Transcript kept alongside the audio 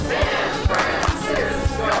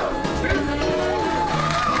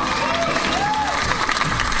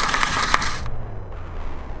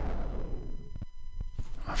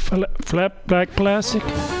FlatBlackPlastic,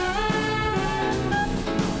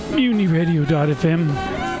 MutinyRadio.fm.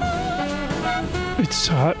 It's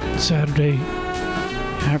hot Saturday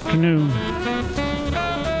afternoon.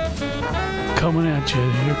 Coming at you.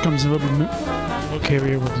 Here comes a little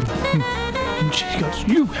carrier with me. And she goes,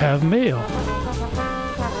 "You have mail."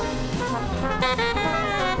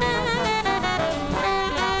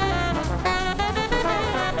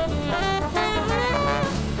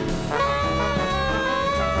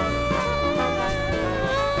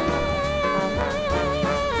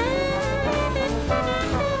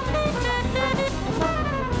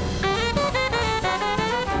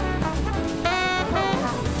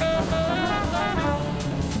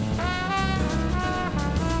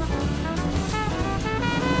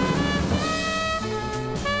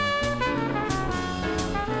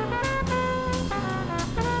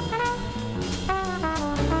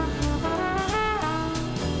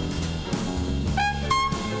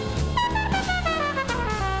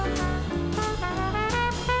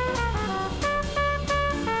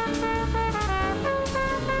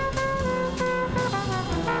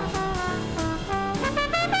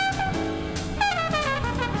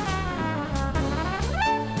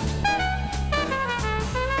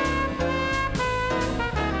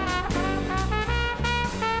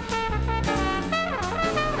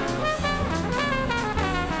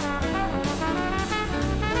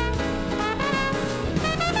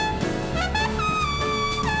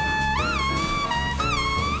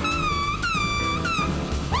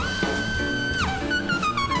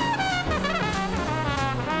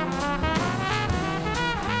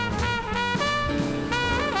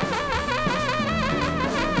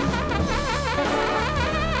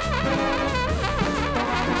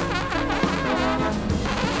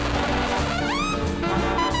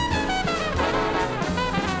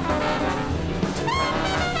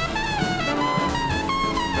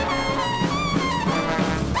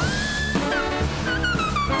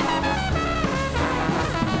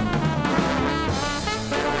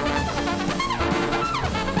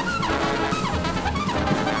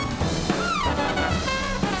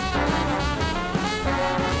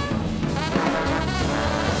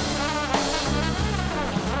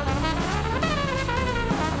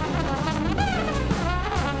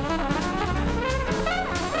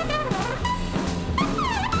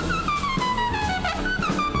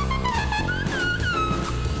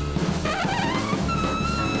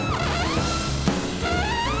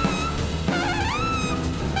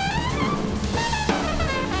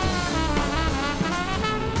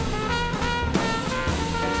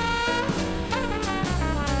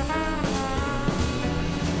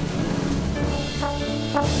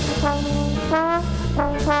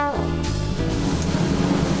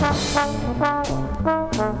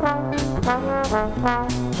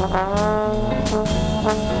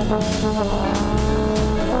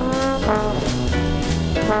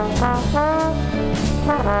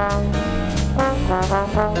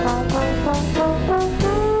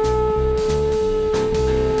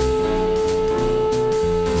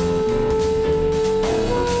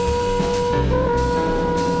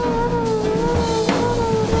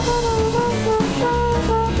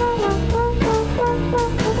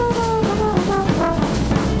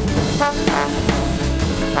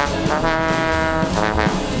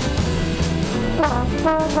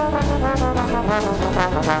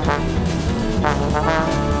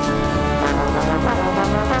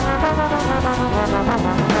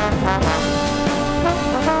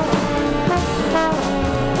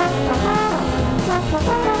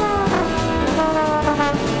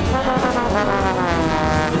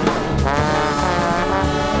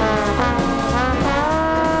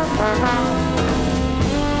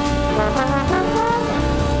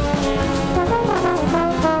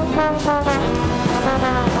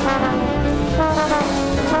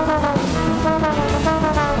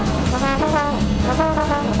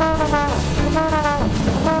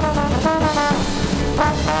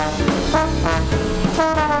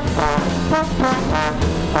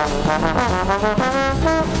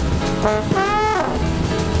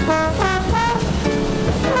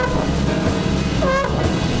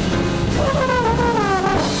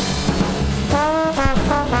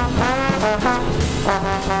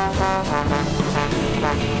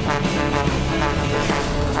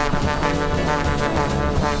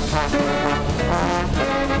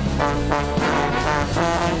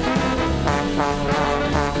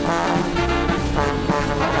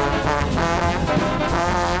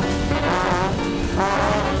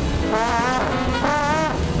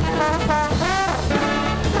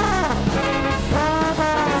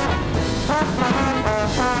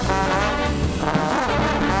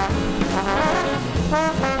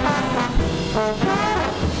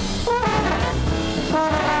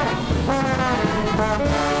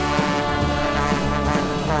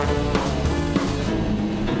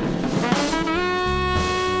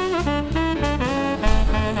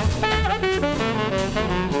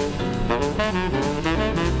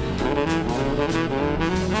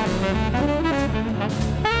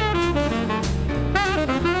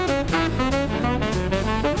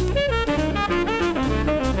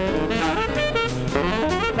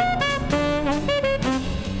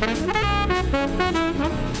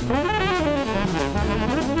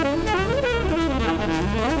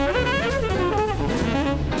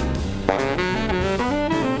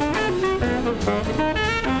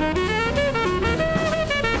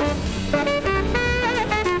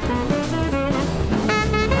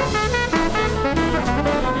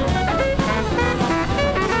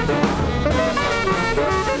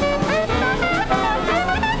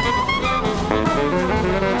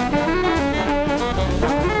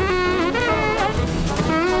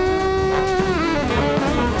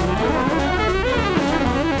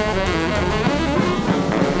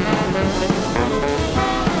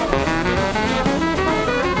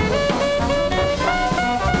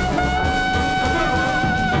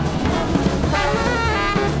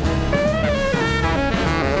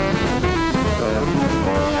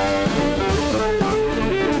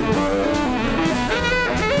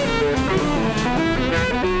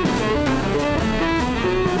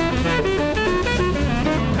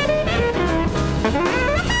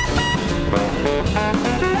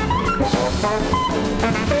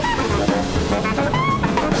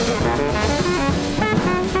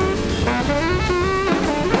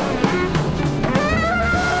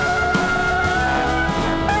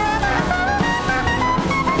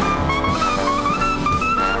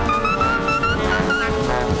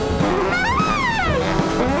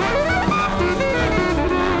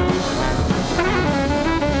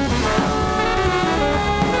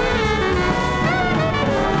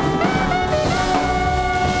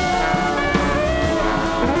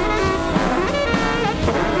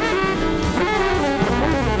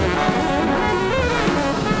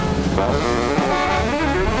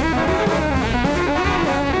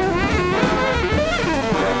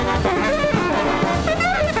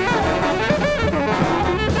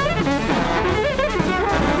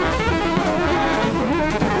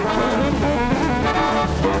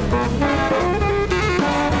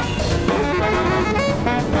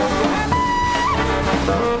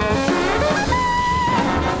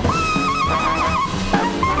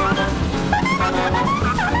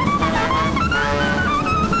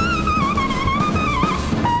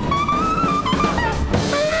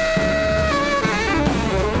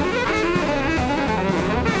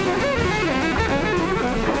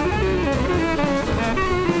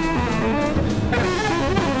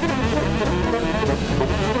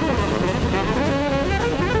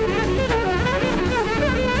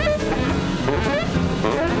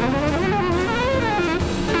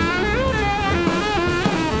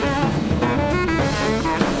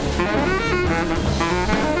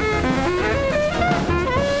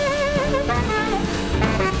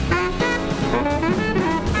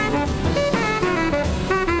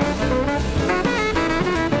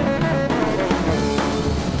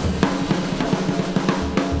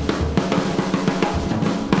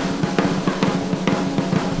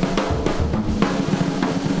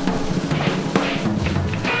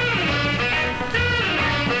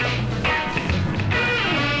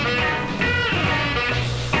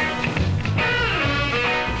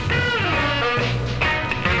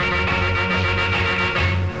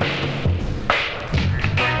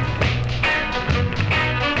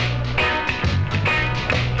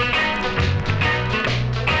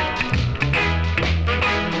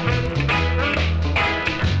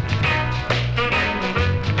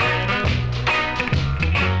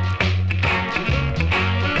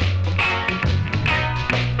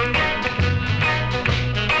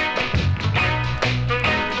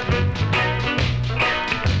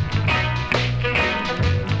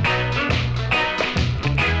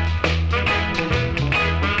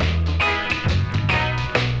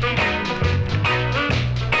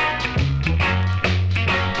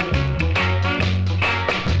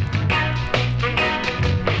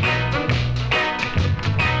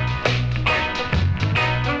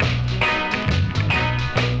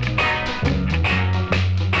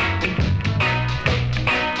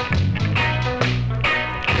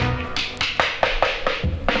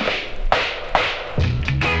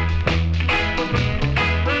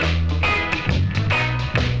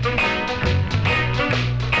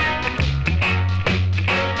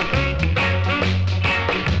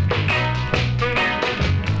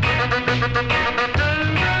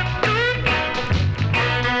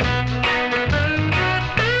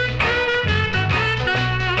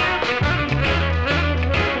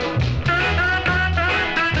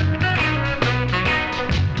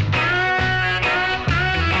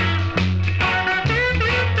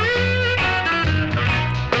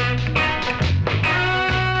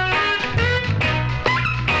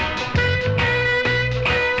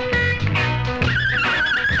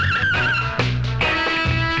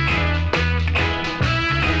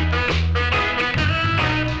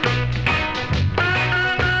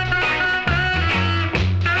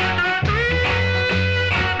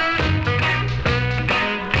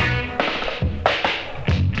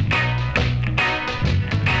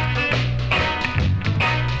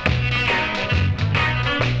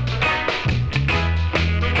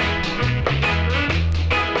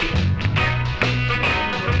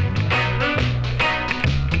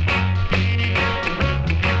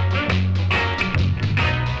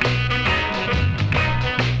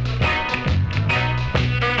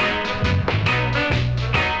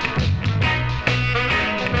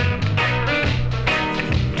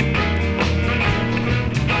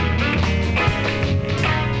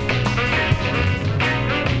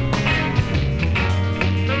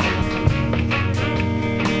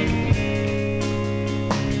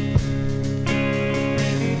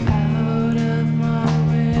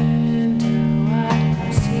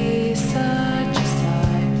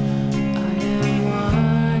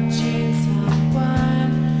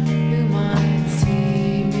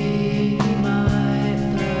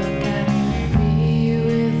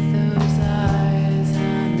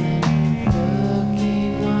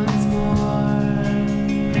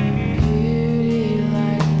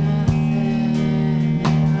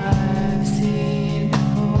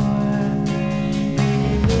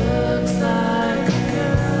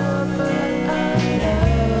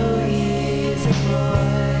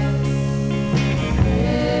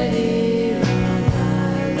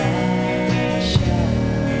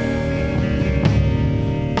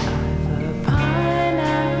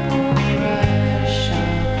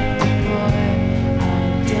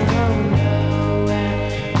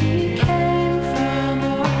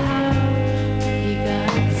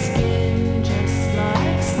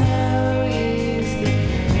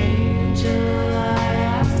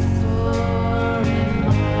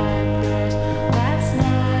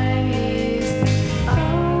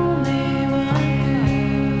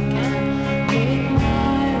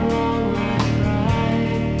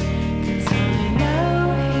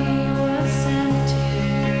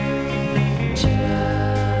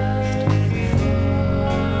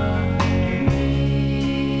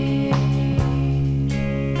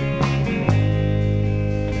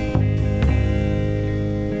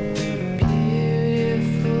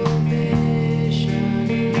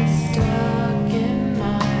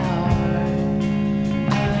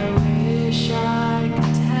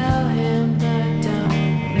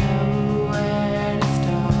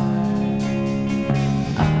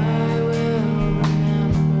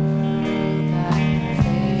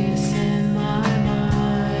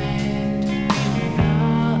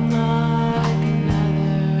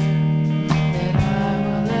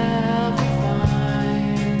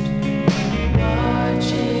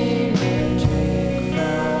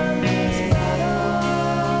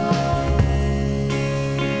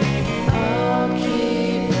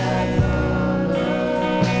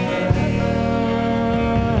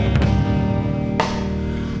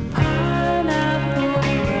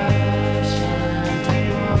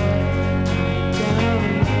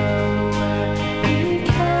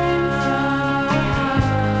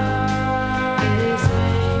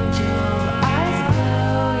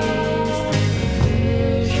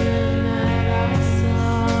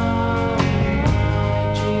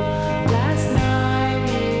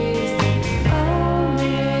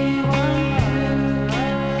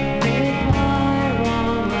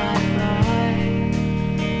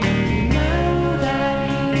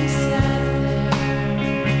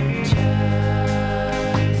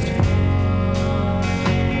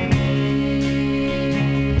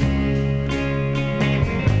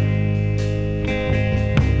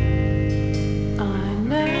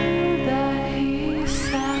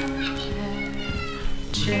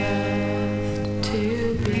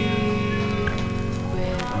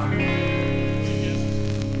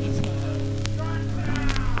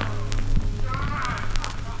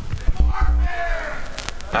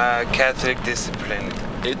 Catholic discipline.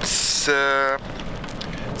 It's a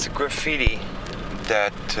graffiti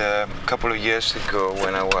that a couple of years ago,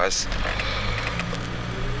 when I was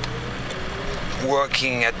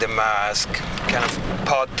working at the mosque, kind of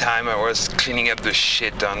part-time, I was cleaning up the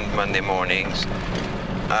shit on Monday mornings.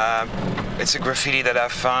 It's a graffiti that I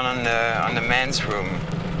found on the men's room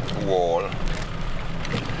wall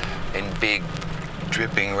in big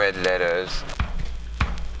dripping red letters.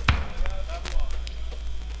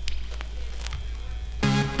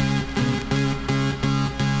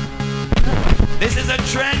 This is a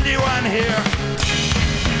trendy one here.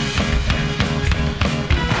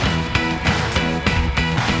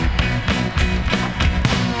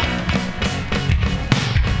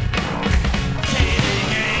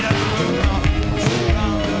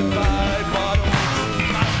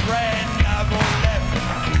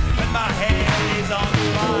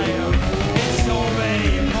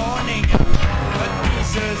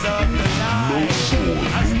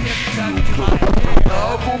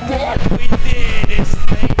 We did is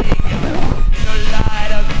fading in the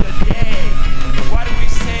light of the day. What we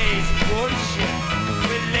say is bullshit.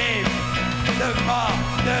 We live the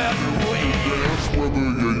modern way. Dance whether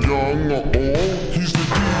you're young or old. He's the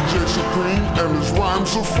DJ supreme and his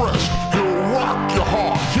rhymes are fresh. He'll rock your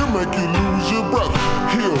heart, he'll make you lose your breath.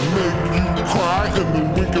 He'll make you cry in the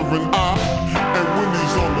wink of an eye. And when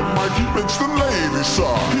he's on the mic, he makes the ladies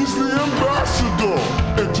sigh. He's the ambassador,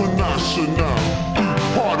 international.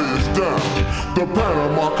 Parties down the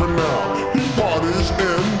Panama Canal. He parties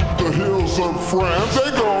in the hills of France.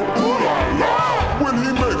 They go ooh la la when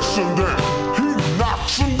he makes them dance. He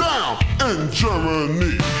knocks them down in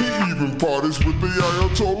Germany. He even parties with the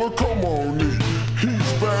Ayatollah Khomeini.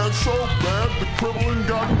 He's bad, so bad the Kremlin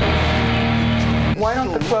got. Why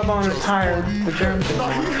don't the club owners hire the Germans?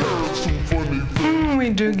 We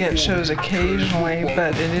do get shows occasionally,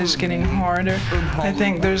 but it is getting harder. I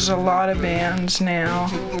think there's a lot of bands now,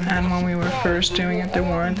 and when we were first doing it, there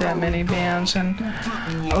weren't that many bands, and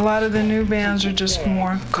a lot of the new bands are just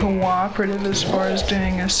more cooperative as far as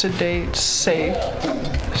doing a sedate, safe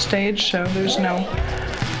stage show. There's no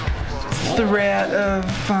threat of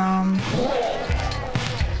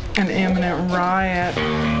an imminent riot.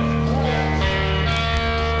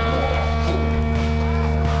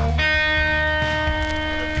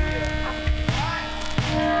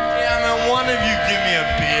 One of you give me a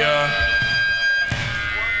beer.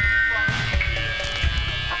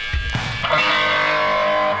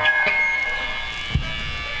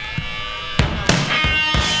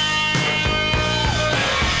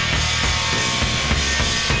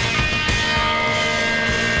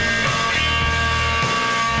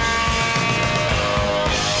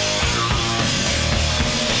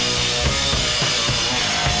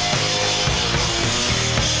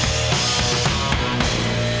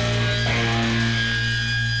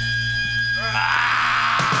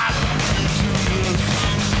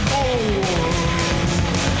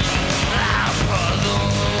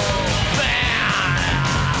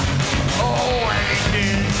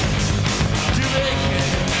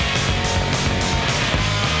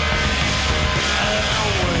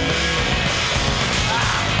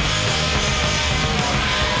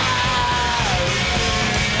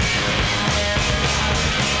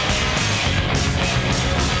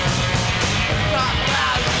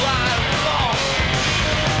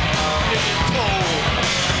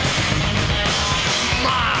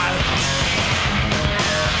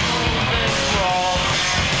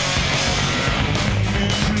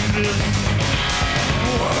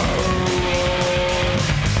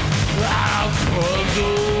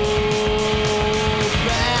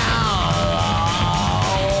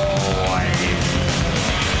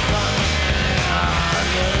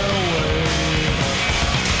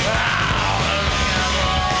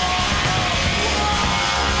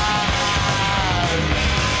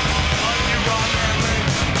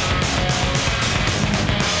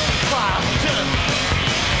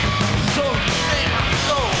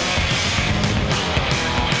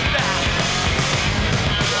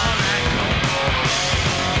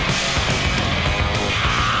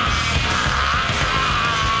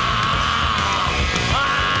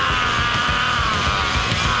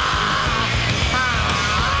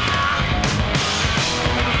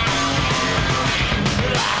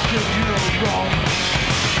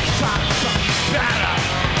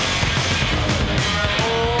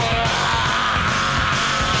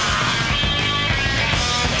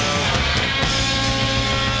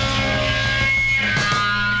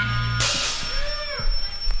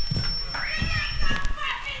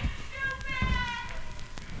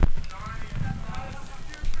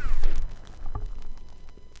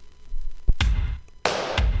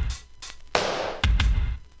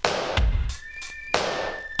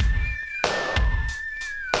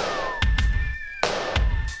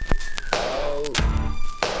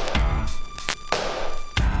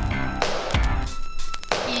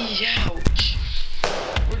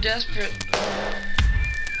 Desperate.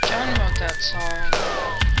 John wrote that song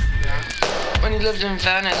when he lived in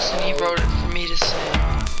Venice, and he wrote it for me to sing.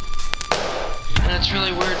 And it's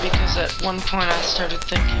really weird because at one point I started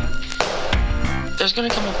thinking, there's gonna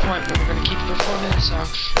come a point where we're gonna keep performing this song,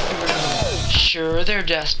 and we're gonna go, sure, they're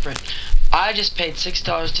desperate. I just paid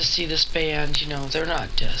 $6 to see this band, you know, they're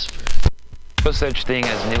not desperate. No such thing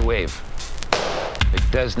as new wave. It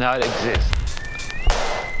does not exist.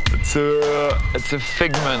 It's a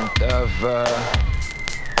figment of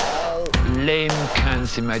lame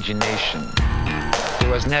cunt's imagination. There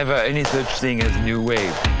was never any such thing as new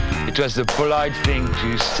wave. It was the polite thing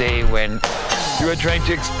to say when you were trying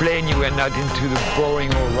to explain you were not into the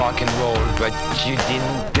boring old rock and roll, but you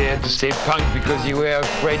didn't dare to say punk because you were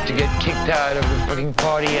afraid to get kicked out of the fucking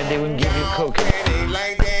party and they wouldn't give you coke.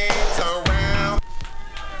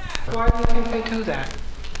 Why do you think they do that?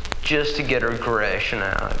 Just to get her aggression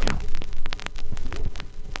out.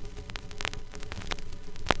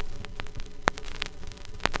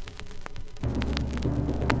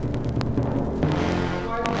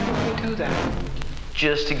 Why do you think they do that?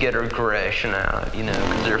 Just to get her aggression out, you know,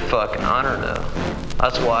 because they're fucking, I don't know.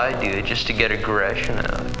 That's why I do it, just to get aggression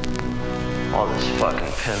out. All this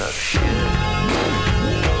fucking pin-up shit.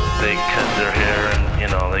 They cut their hair and, you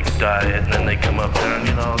know, they dye it and then they come up there and,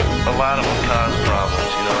 you know, a lot of them cause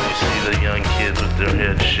problems, you know. You see the young kids with their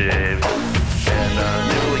heads shaved and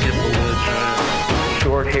they really get belligerent.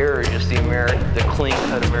 Short hair is just the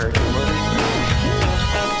clean-cut American look.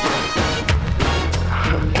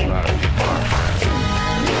 Not a few far.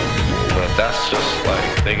 But that's just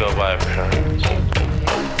like, they go by appearance. I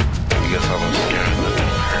guess I'm as scared of them in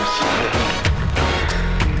person.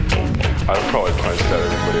 I'd probably punch out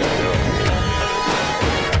everybody I know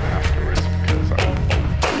afterwards because I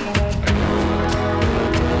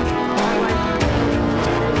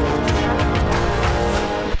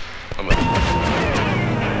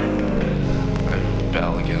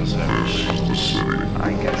battle against everybody. I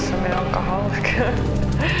guess I'm an alcoholic.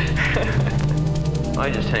 I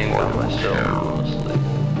just hang by myself mostly.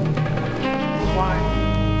 Why?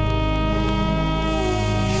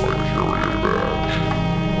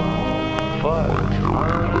 Fuck. I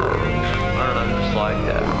don't know, I'm just like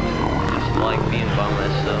that. Just like being by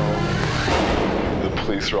myself. The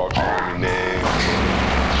police are all calling me names.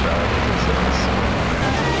 Shouting at themselves.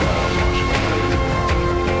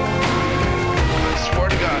 I swear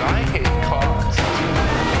to God, I hate cops.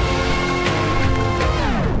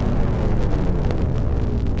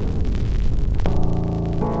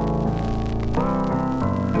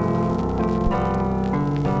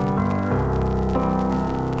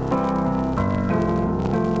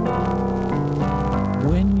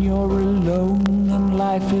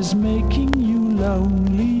 Life is making you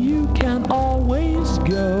lonely, you can always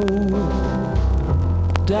go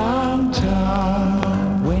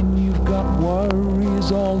downtown. When you've got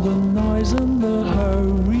worries, all the noise and the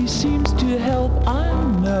hurry seems to help, I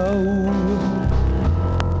know.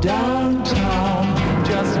 Downtown,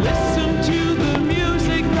 just listen to the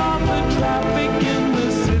music of the traffic in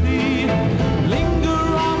the city. Linger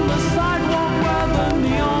on the sidewalk where the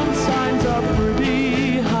neon signs are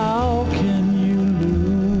pretty. How can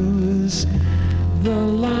the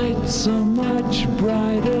lights are much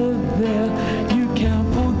brighter there. You can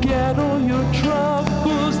forget all your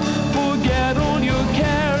troubles, forget all your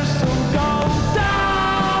cares. So go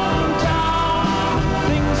downtown.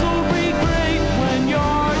 Things will be great when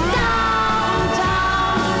you're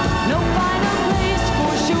downtown. No finer place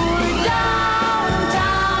for sure.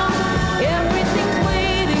 Downtown. Everything's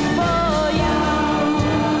waiting for you.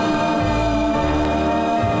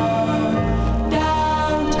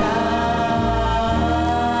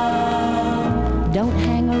 Don't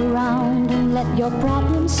hang around and let your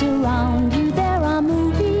problems surround you. There are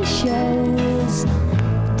movie shows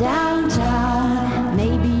downtown.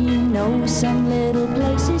 Maybe you know some little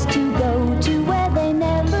places to go to where they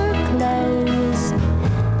never close.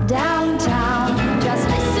 Downtown, just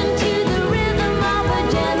listen to the rhythm of a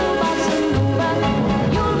gentle bossa nova.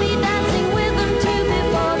 You'll be dancing with them too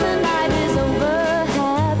before the night is over.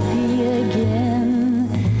 Happy again.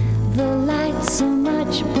 The lights are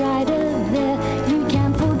much brighter there. You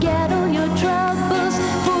can forget all your troubles,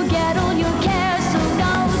 forget all your cares. So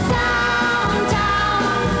go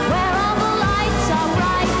downtown, where all the lights are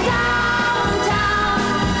bright. Downtown.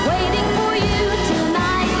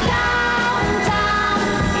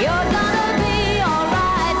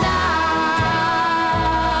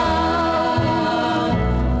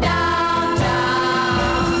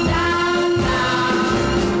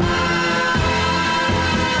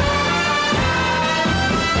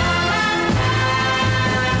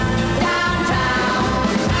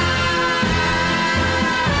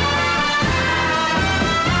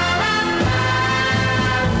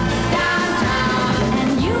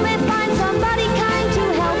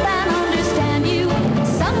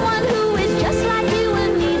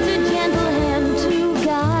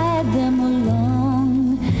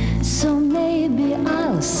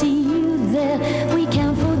 I'll see you there. We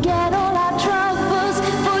can forget all our troubles,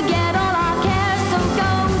 forget all our cares. So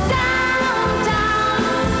go downtown.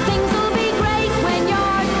 Things will be great when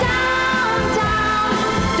you're downtown.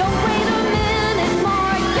 Don't wait a minute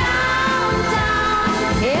more. Downtown.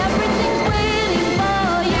 Everything's waiting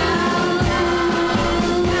for you.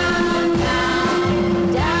 Downtown.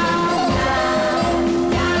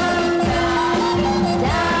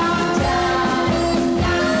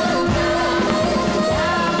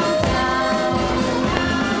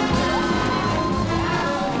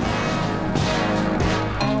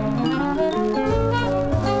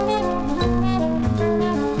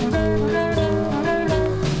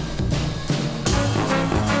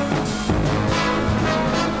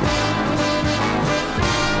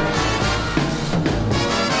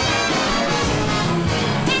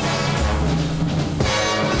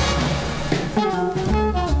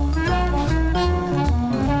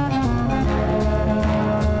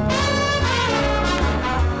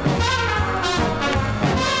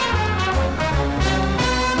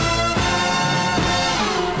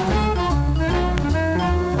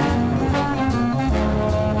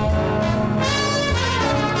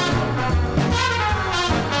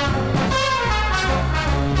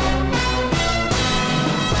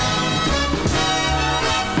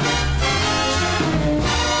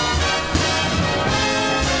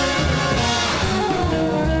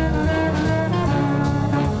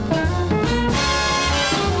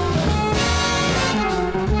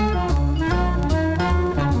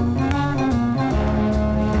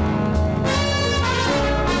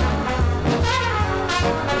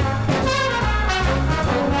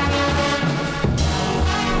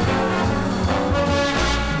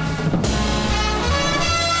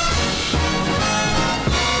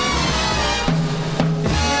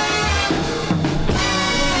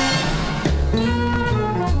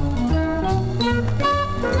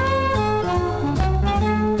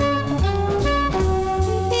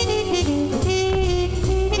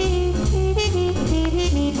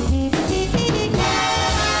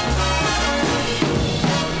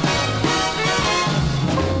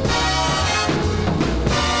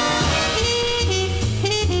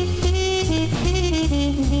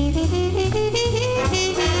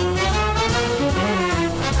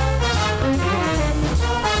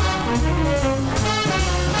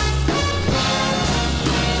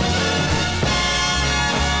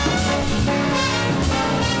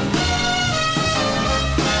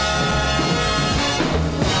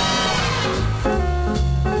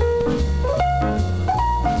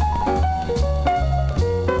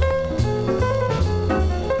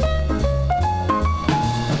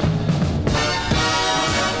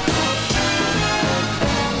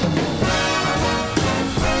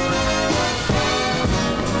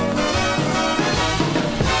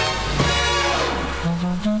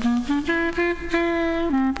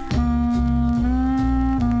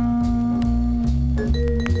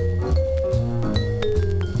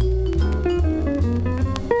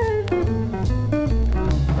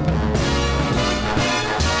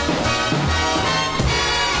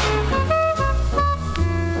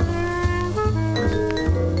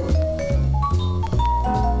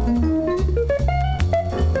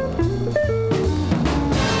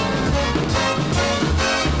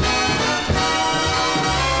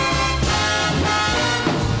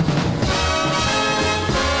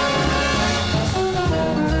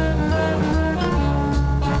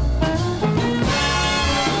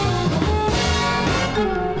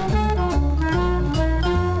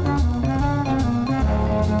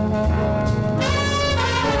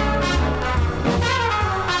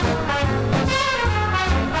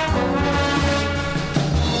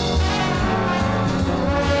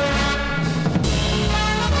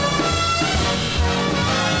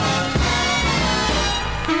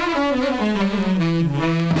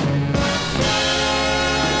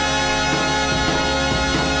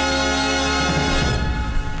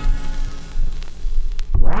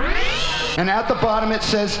 And at the bottom it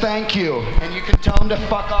says thank you. And you can tell them to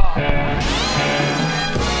fuck off.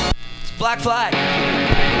 It's Black Flag.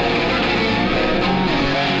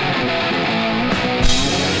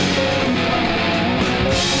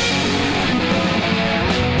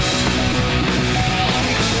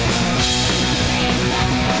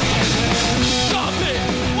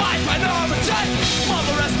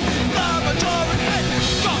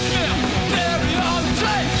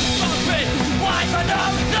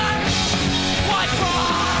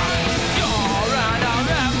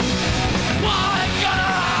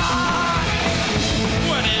 You're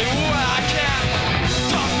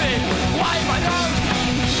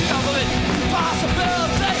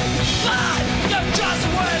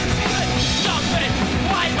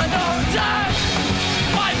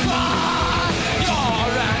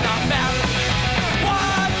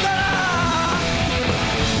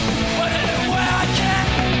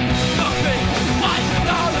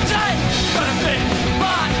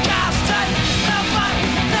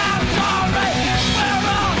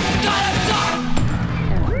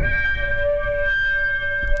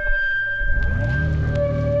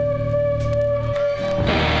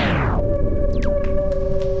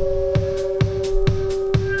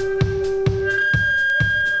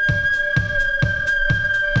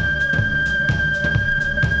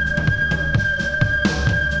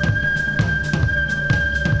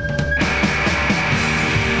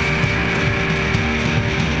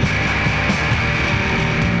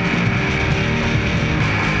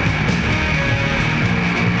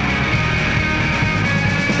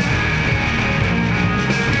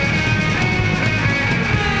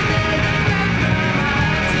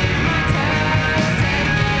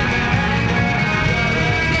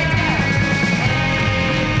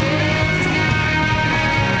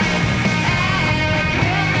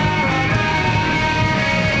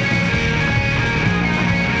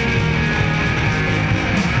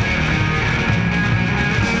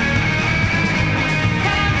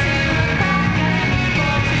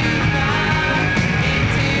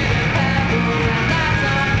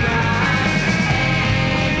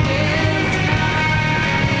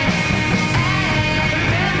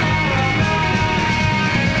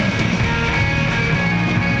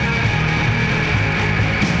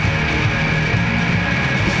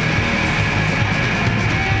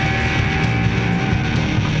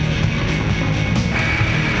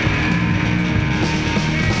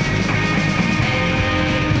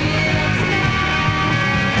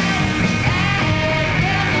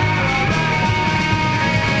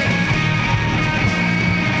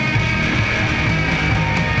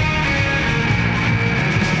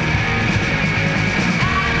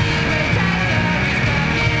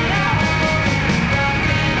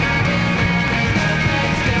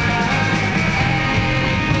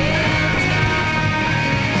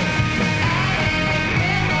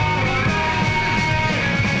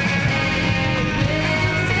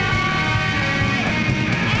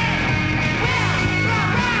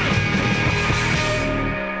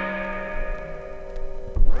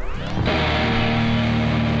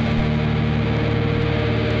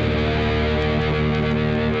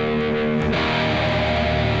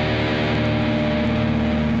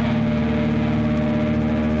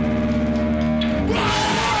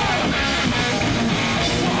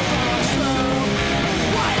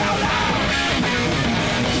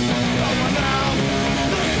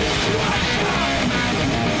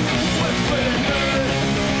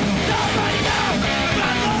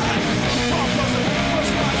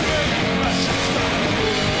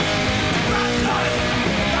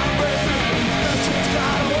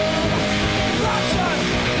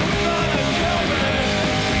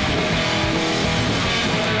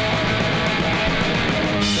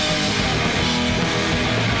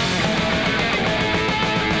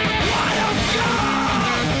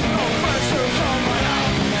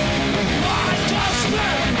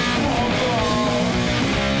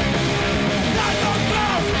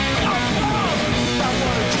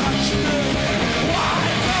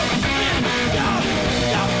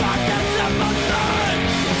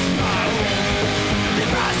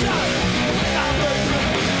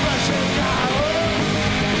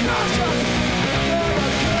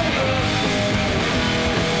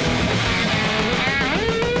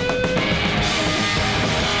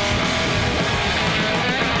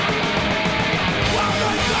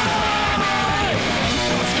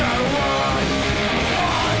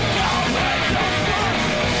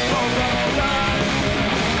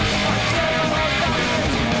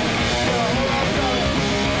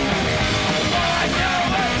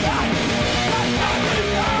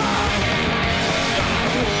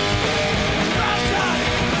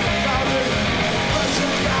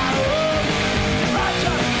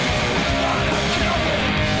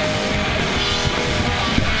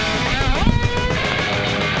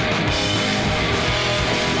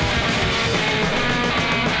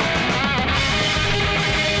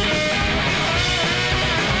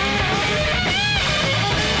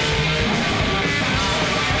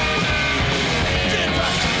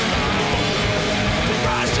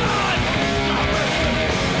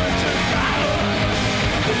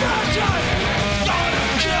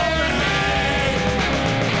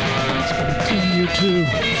too.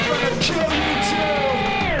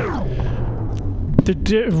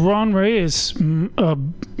 Ron Reyes,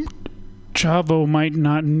 Chavo might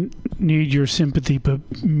not need your sympathy, but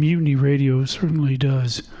Mutiny Radio certainly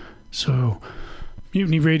does. So,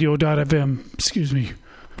 MutinyRadio.fm, excuse me.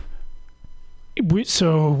 We're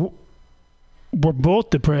both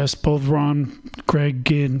depressed, both Ron, Greg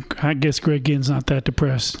Ginn. I guess Greg Ginn's not that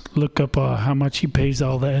depressed. Look up how much he pays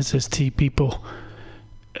all the SST people.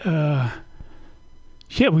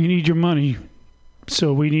 Yeah, we need your money,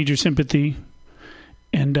 so we need your sympathy.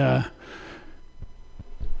 And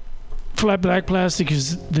FlatBlackPlastic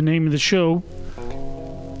is the name of the show,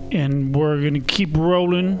 and we're gonna keep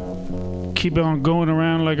rolling, keep on going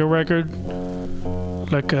around like a record,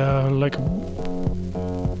 like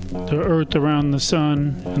the earth around the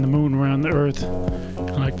sun and the moon around the earth,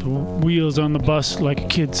 and like the wheels on the bus, like a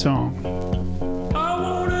kid's song. I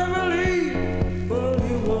won't ever leave, but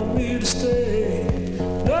you want me to stay.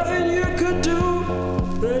 Nothing you could do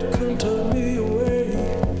that could turn me away.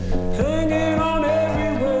 Hanging on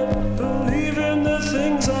every word, believing the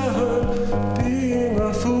things I heard, being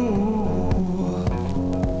a fool.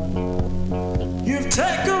 You've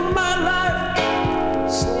taken my life,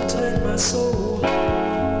 so take my soul.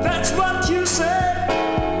 That's what you said,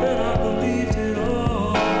 and I believed it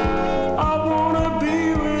all. I wanna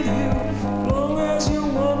be with you, long as you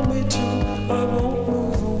want me to. I won't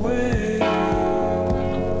move away.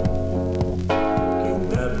 Ain't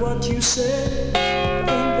that what you said?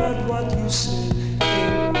 Ain't that what you said?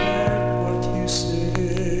 Ain't that what you said?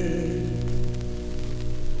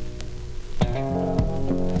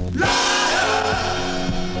 Liar!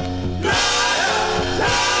 Liar!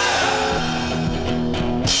 Liar!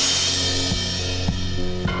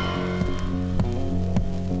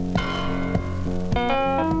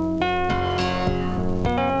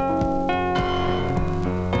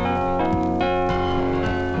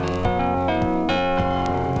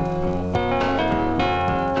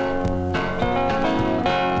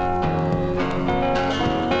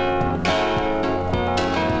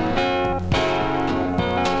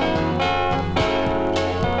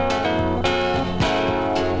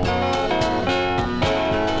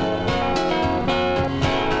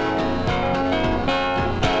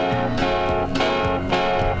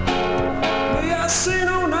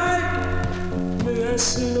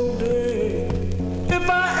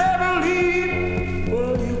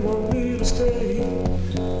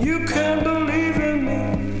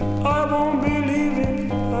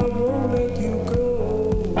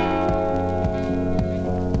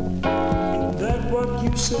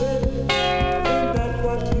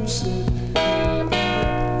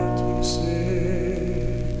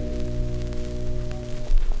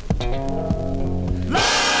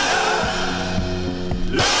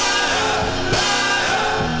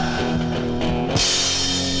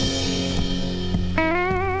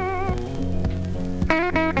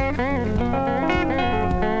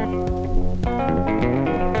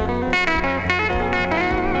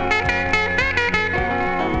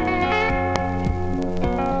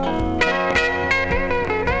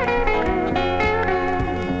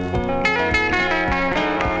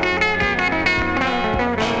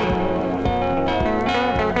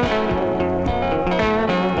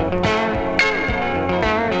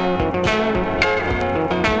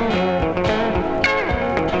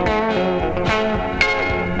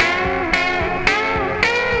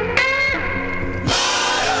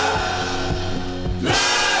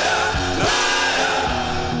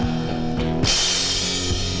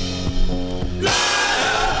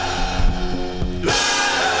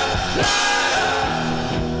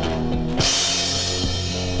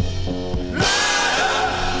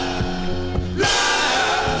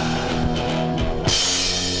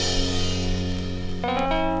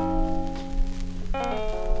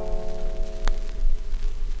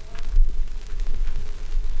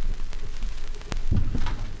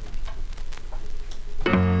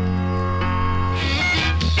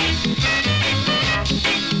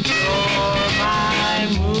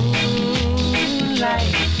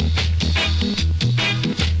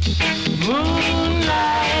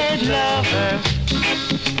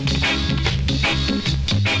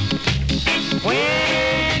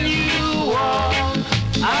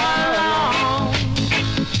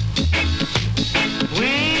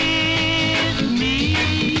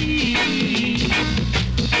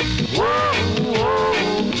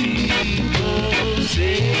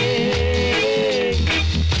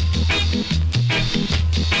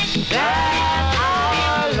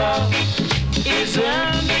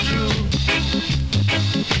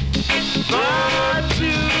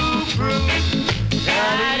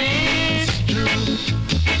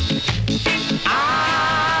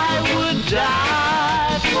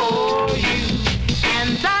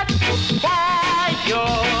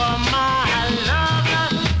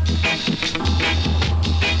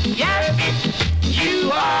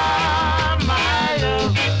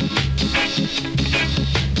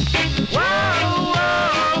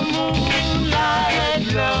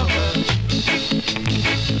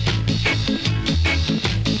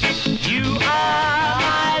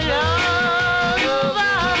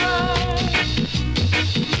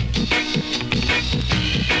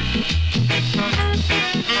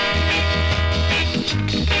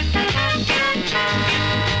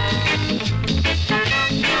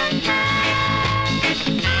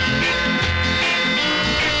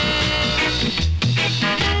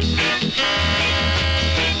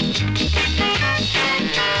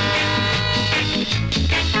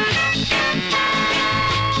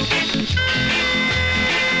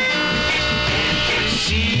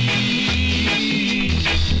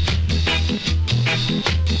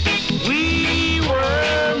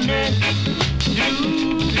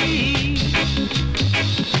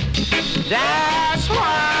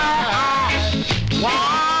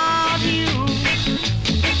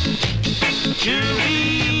 to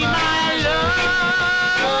be my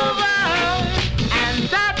lover, and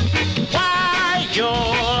that's why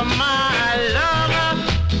you're my lover.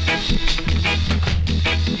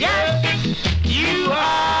 Yeah, you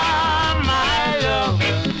are my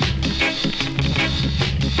lover.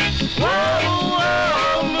 Whoa,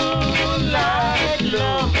 whoa, moonlight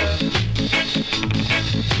lover.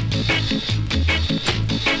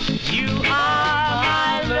 You are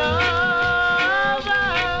my lover.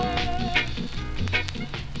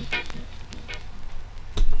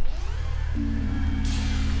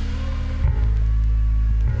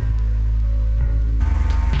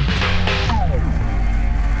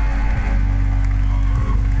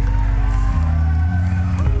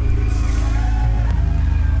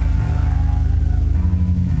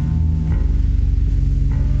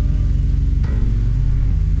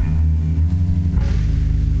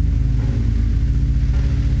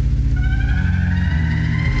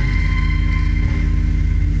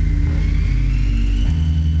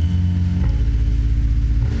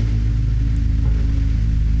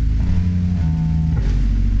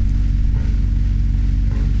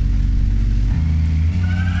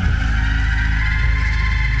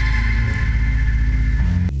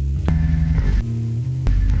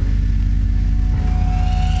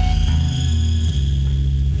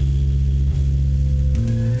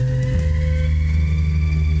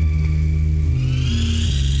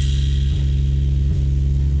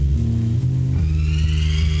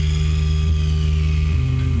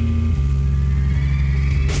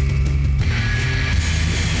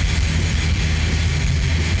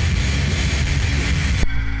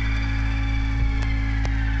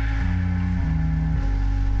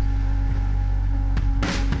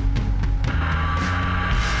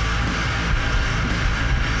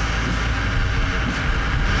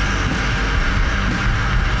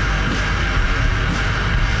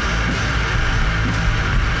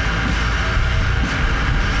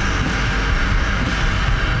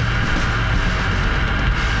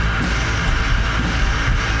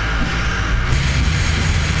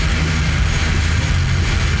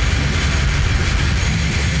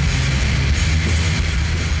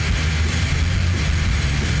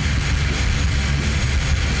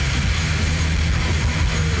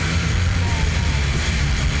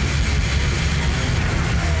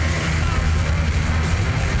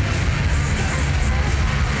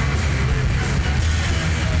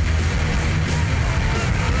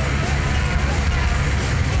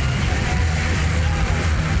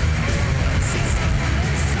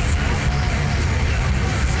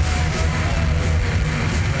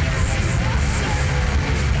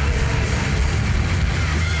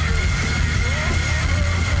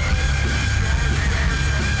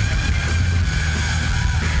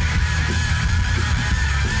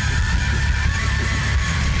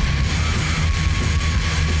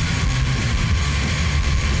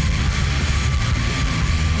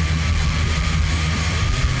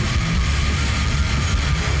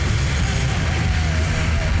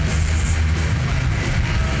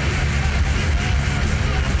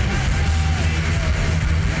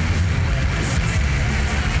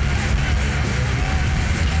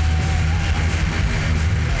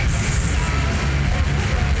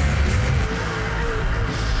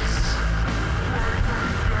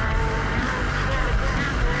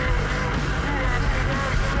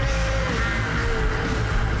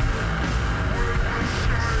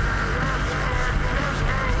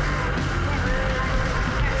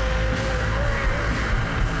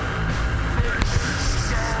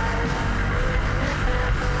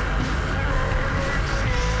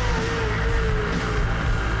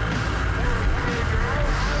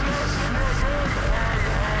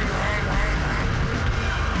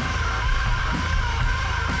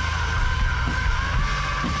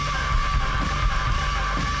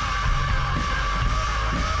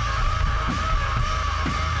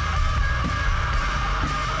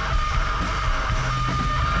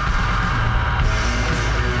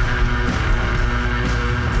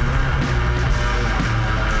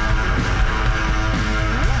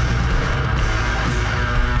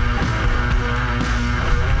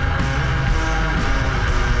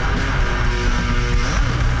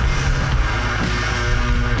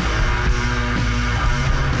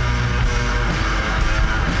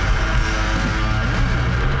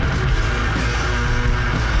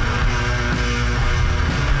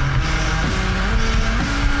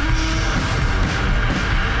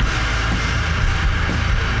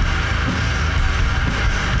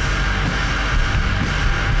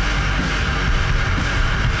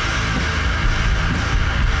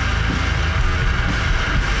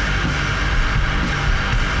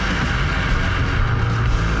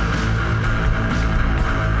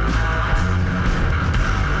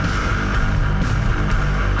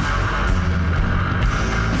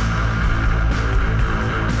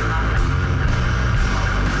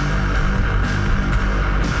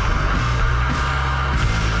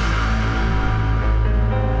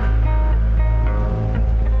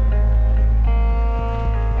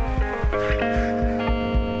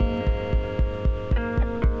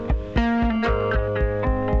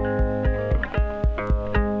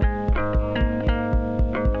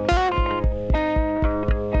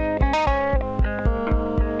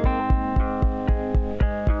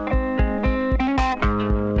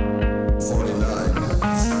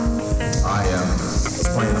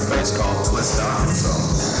 this dark, so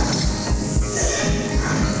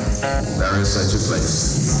there is such a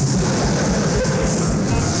place.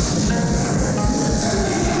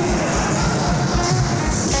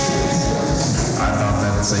 I thought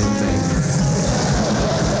that the same thing.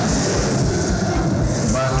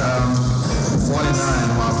 But 49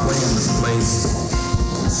 while playing this place,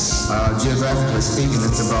 geographically speaking,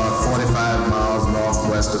 it's about 45 miles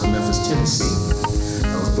northwest of Memphis, Tennessee.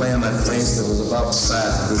 I was playing that place that was about the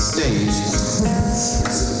size of this stage.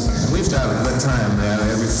 And we used to have a good time there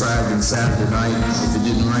every Friday and Saturday night if it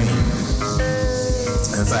didn't rain.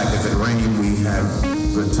 In fact, if it rained, we had a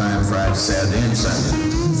good time Friday, Saturday, and Sunday.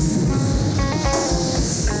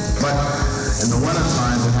 But in the winter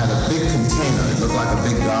time, we had a big container. It looked like a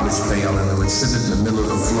big garbage pail, and it would sit in the middle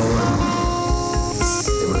of the floor, and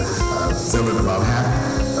it would fill it about half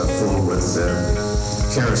full with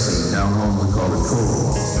kerosene. Down home, we call it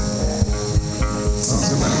coal.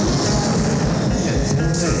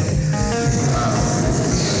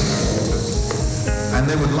 And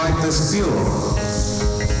they would light this fuel.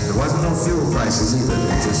 There wasn't no fuel prices either.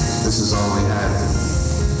 This is all we had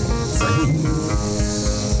for heat.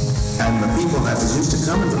 And the people that was used to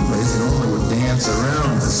come to the place normally would dance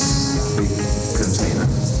around this big container.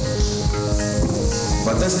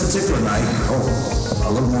 But this particular night, a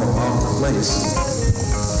little more about the place,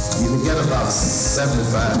 you could get about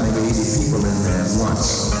 75, maybe 80 people in there at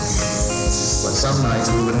once. But some nights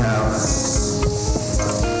we would have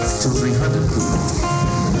 200-300 people.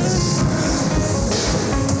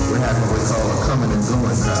 We had what we call a coming and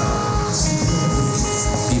going crowd.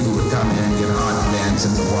 People would come in, get hot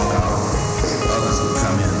dancing, and walk out. Others would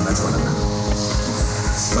come in, that's what I meant.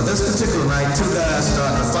 But this particular night, two guys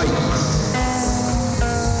started to fight.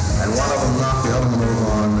 And one of them knocked the other one over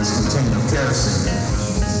on this container of kerosene.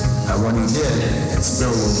 And when he did, it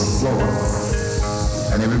spilled on the floor.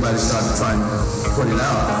 And everybody started trying to put it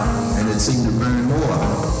out, and it seemed to burn more.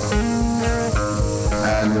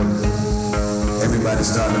 And everybody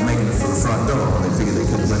started making it for the front door. They figured they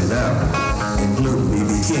couldn't put it out, including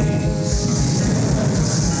B.B. King.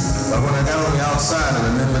 But when I got on the outside, I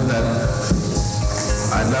remembered that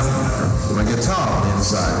I'd left my guitar on the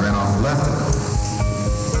inside, ran off and left it.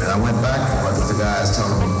 And I went back for it, but the guys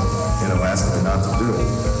told me, asking me not to do it.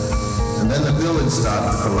 And then the building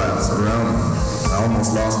started to collapse around me. I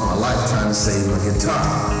almost lost my life trying to save my guitar.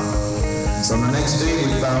 So the next day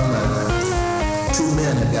we found that two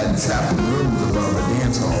men had gotten trapped in rooms above the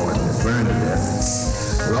dance hall and had burned to death.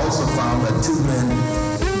 We also found that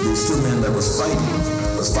these two men that was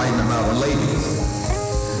fighting about a lady.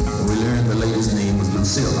 And we learned the lady's name was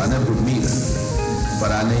Lucille. I never would meet her,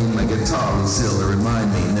 but I named my guitar Lucille to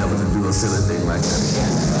remind me never to do a silly thing like that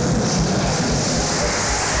again.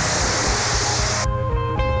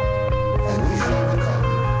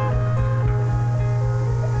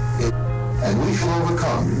 And we shall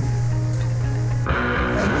overcome.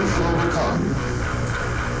 And we shall overcome.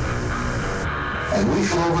 And we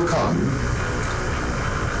shall overcome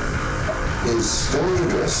is very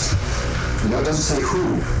interesting. It doesn't say who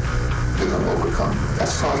they're going to overcome.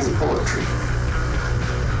 That's part of the poetry.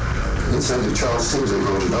 Incidentally, Charles Singer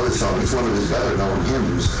wrote another song. It's one of his better known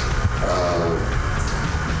hymns.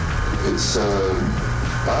 It's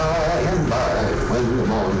by and by when the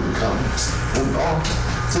morning comes and all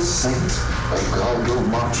the saints of God go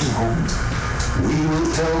marching home. We will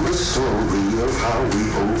tell the story of how we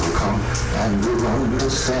overcome, and we'll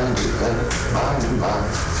understand it better by and by.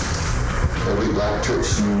 Every black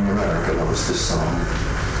church in America knows this song.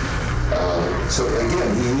 So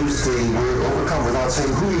again, he used the word overcome without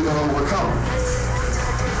saying who you're going to overcome.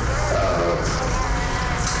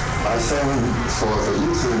 I sang for the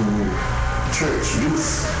Lutheran Church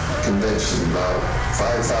Youth Convention, about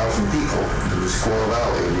 5,000 people in Squaw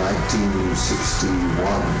Valley in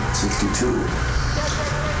 1961, 62.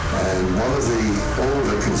 And one of the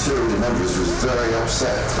older conservative members was very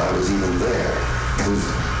upset that I was even there. He was,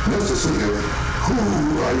 Mr. Seeger, who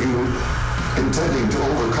are you intending to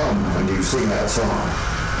overcome when you sing that song?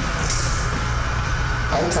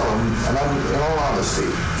 I tell him, and I'm in all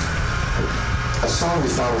honesty, a song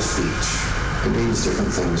is not a speech. It means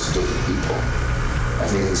different things to different people. I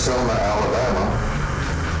think in Selma, Alabama,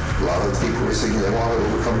 a lot of people were singing they want to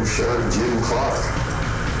overcome Sheriff Jim Clark,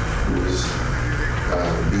 who was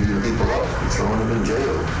beating people up and throwing them in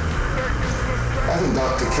jail. I think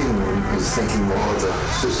Dr. King was thinking more of the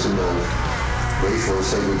system of racial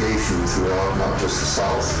segregation throughout not just the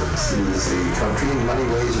South, but through the country in many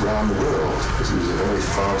ways around the world, because he was a very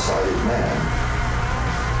far-sighted man.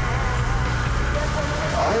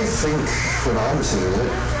 I think, when I'm singing it,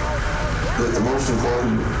 that the most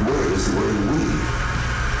important word is the word we.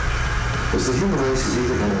 The Because the human race is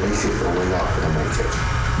either going to make it or we're not going to make it.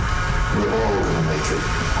 We're all going to make it,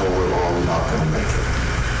 or we're all not going to make it.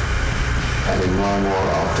 And in my more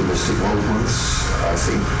optimistic moments, I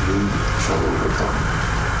think we shall overcome.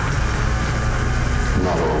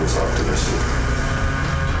 Not always optimistic.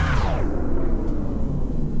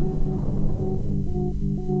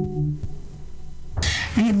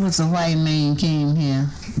 It was a white man came here,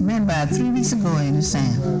 been about 3 weeks ago in the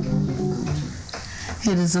town.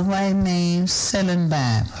 It is a white man selling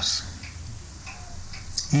Bibles.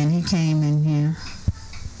 And he came in here.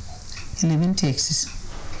 He live in Texas.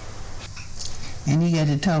 And he got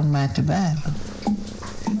to talk about the Bible.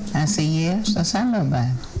 I said, yes. I said, I love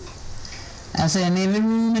Bible. I said, in every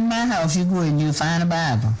room in my house you go in, you'll find a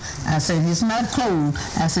Bible. I said, it's not closed.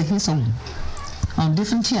 I said, it's open. On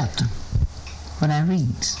different chapter. What I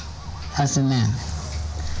read. I said, now.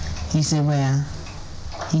 He said, well,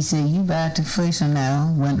 he said, you about the first one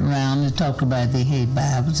now went around and talked about they had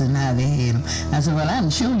Bibles and how they had them. I said, well, I can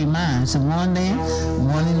show you mine. So one there,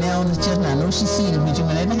 one in there on the chest. I know she see it, but you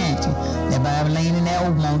went at the hand. That Bible laying in there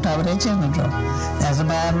open on top of that chestnut drawer. There's a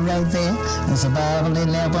Bible right there. There's a Bible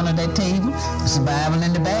in there under that table. There's a Bible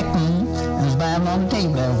in the back room. There's a Bible on the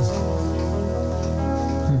table there.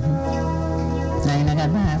 Now you know, I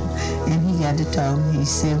got Bible. And he got to talk. He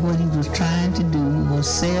said what he was trying to do was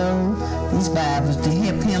sell these Bibles to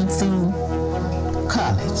help him through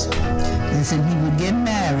college. And said he would get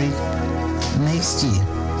married next year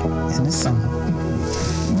in the summer.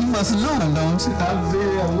 You must have known him, don't you? I've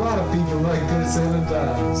been a lot of people like that selling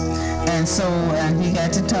Bibles. And so he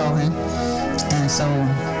got to talking. And so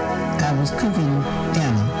I was cooking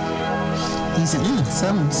dinner. He said,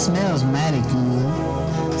 something smells mighty good.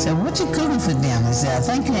 I said, what you cooking for dinner? He said, I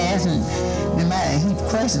think you asked me. He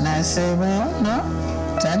questioned. I said, well, no.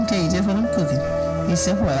 So I can tell you just what I'm cooking. He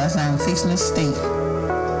said, well, I said, I'm fixing a steak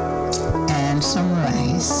and some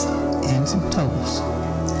rice and some toast.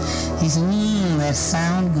 He said, that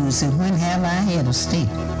sounds good. He said, when have I had a steak?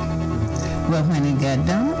 Well, when he got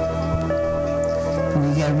done, when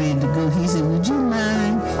we got ready to go, he said, would you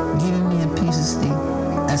mind giving me a piece of steak?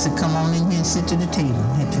 I said, come on in here and sit to the table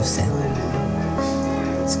and help yourself.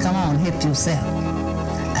 Come on, help yourself.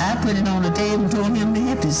 I put it on the table and told him to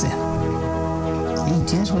help himself. Eat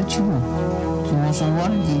just what you want. You want some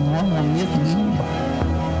water, give you water, want milk, give you milk.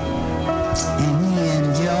 And he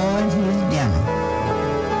enjoyed his dinner.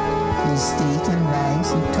 His steak and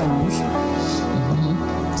rice and toast.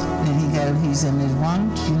 Then he said, Miss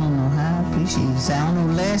Wanda, you don't know how I appreciate it. He said, I don't know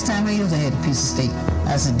the last time I ever had a piece of steak.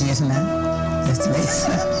 I said, just now. That's the last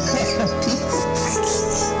time I had a piece.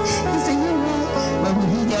 He said, you're right. But when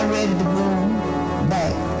he got ready to go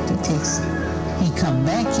back to Texas, he come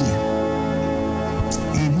back here.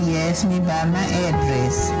 And he asked me about my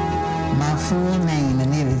address, my full name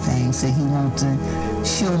and everything. So he wanted to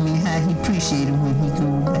show me how he appreciated when he go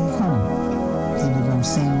back home. He was going to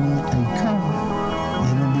send me a cover.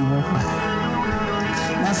 It would be worthwhile.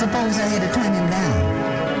 Now suppose I had to turn him down.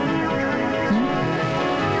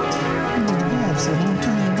 So don't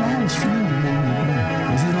turn and drive a stranger down the road.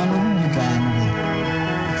 Because you don't know who you're driving with.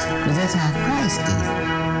 Because that's how Christ did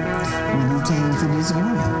when he came to this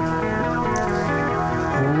world.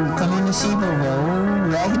 Oh, come in the sheep of an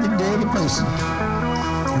old, raggedy, dirty person.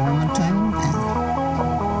 You want to turn him down.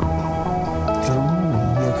 Throw him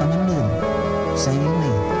away. He'll come and live. Same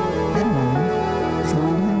way. That woman, throw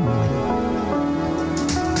him away.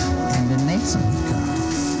 And the next one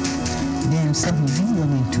comes. Then something real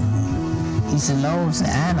into him. He said, Lord,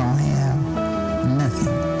 I don't have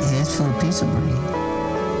nothing. He asked for a piece of bread.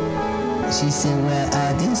 She said, well,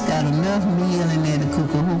 I just got enough meal in there to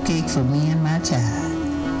cook a whole cake for me and my child.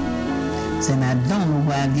 Said, I don't know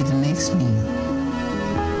where I'll get the next meal.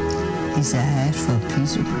 He said, I asked for a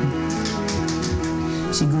piece of bread.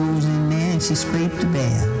 She goes in there and she scraped the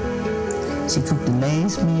barrel. She cooked the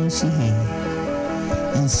last meal she had.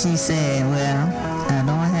 And she said, well, I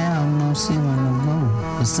don't have no silver, no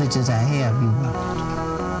gold. Such as I have, you want.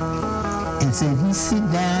 And said, he sit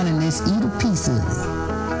down and let's eat a piece of it.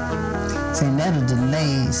 Said, that was the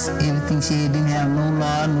last. Everything she had, didn't have no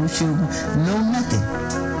lard, no sugar, no nothing.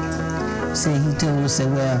 Said, he told her,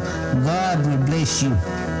 said, well, God will bless you.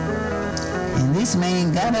 And this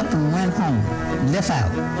man got up and went home, left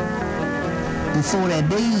out. Before that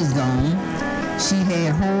day is gone, she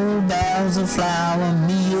had whole barrels of flour,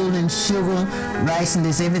 meal, and sugar, rice, and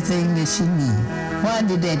this everything that she needed. Why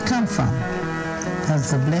did that come from? Because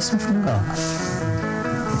it's a blessing from God.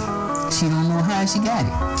 She don't know how she got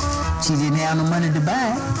it. She didn't have no money to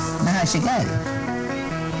buy it. Now how she got it?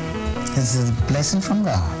 It's a blessing from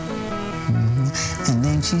God. And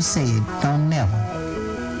then she said, don't never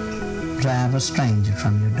drive a stranger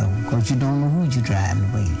from your door, because you don't know who you're driving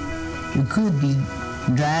away. You could be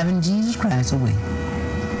driving Jesus Christ away.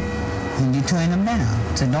 And you turn them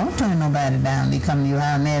down. So don't turn nobody down. They come to your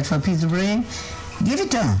house and ask for a piece of bread. Give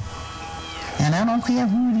it to them. And I don't care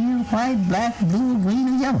who it is, white, black, blue, green,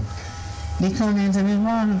 or yellow. They come in and say,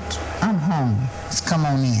 I'm hungry. Let's come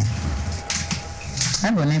on in.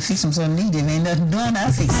 I go in and fix them something to eat. If ain't nothing done,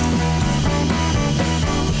 I fix it.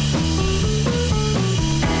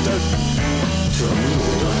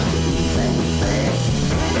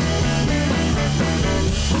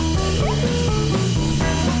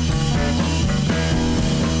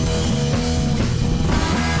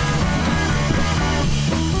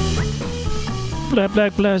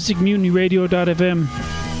 FlatBlackPlastic, MutinyRadio.fm.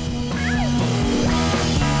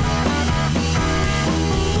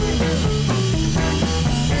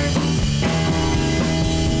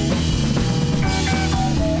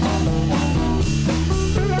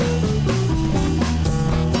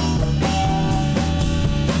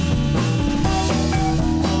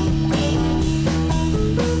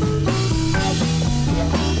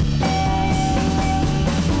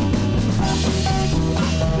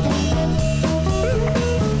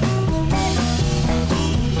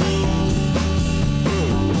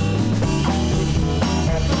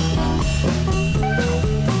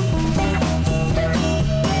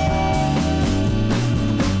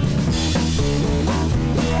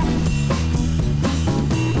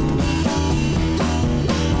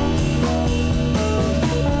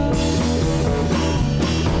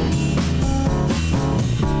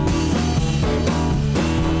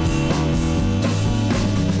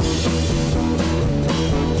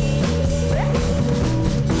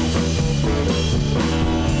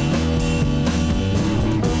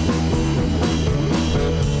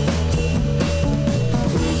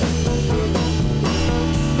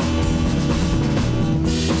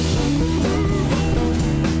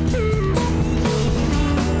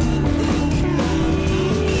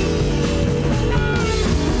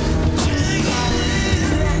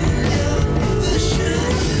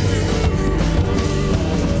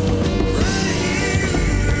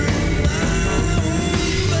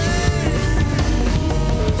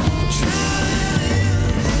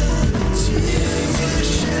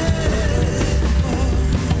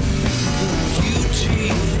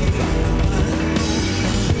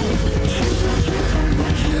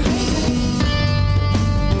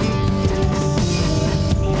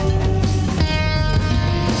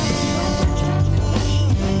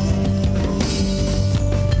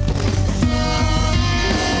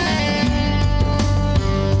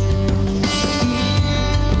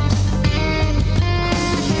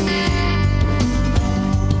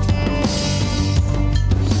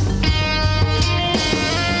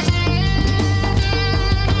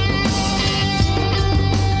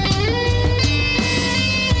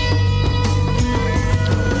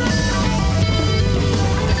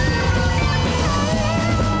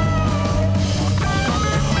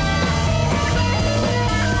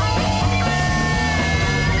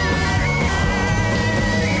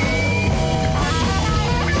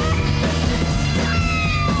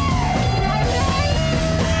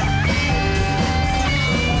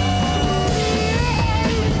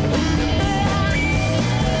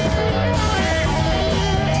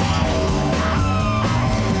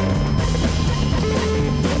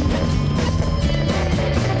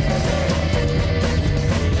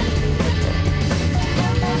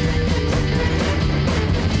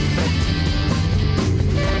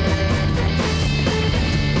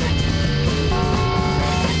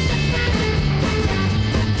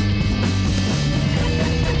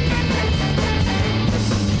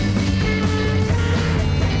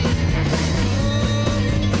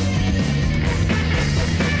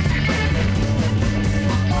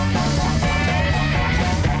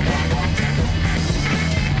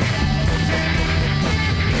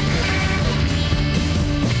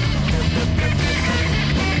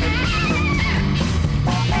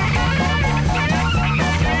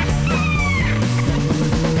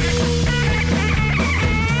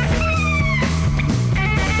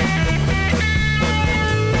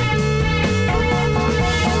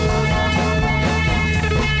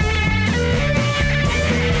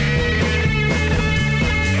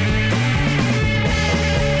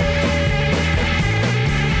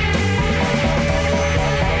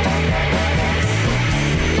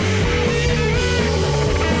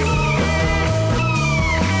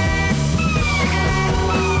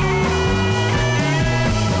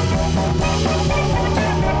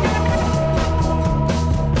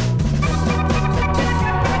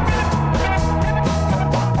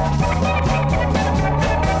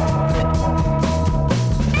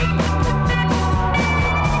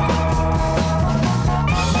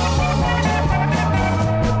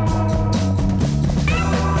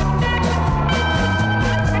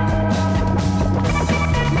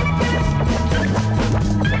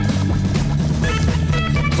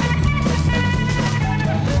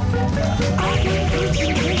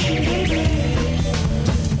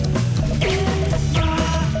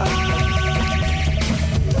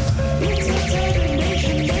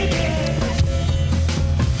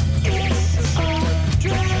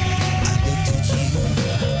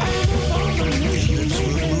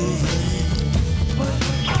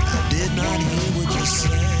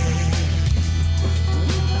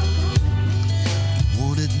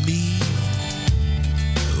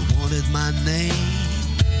 wanted my name.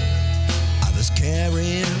 I was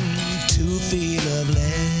carrying 2 feet of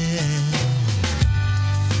land.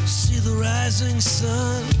 See the rising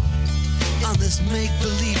sun on this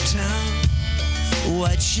make-believe town.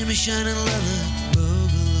 White shimmy shining leather,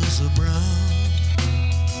 boogaloo so brown.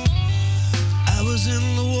 I was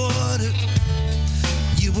in the water,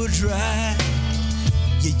 you were dry.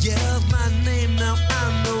 You yelled my name, now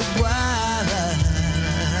I know why.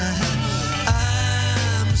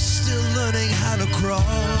 I'm still learning how to crawl.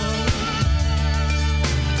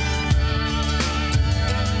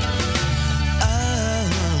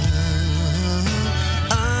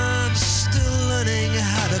 I'm still learning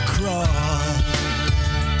how to crawl.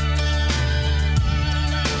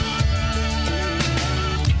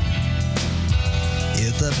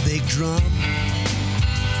 If the big drum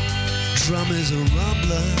is a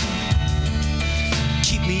rumbler,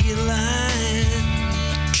 keep me in line,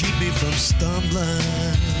 keep me from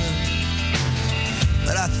stumbling.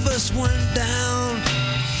 But I first went down,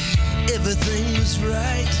 everything was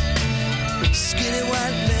right. Skinny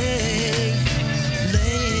white leg,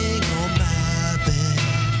 laying on my bed.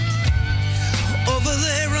 Over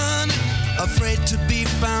there running, afraid to be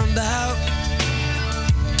found out.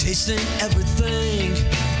 Tasting everything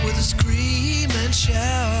with a scream and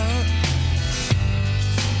shout.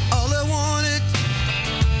 All I wanted,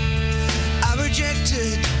 I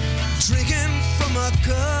rejected, drinking from a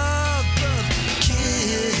cup of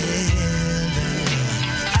killing.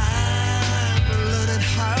 I'm learning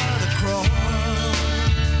how to crawl.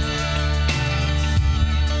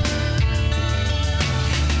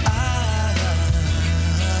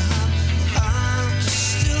 I'm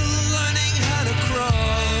still learning how to crawl.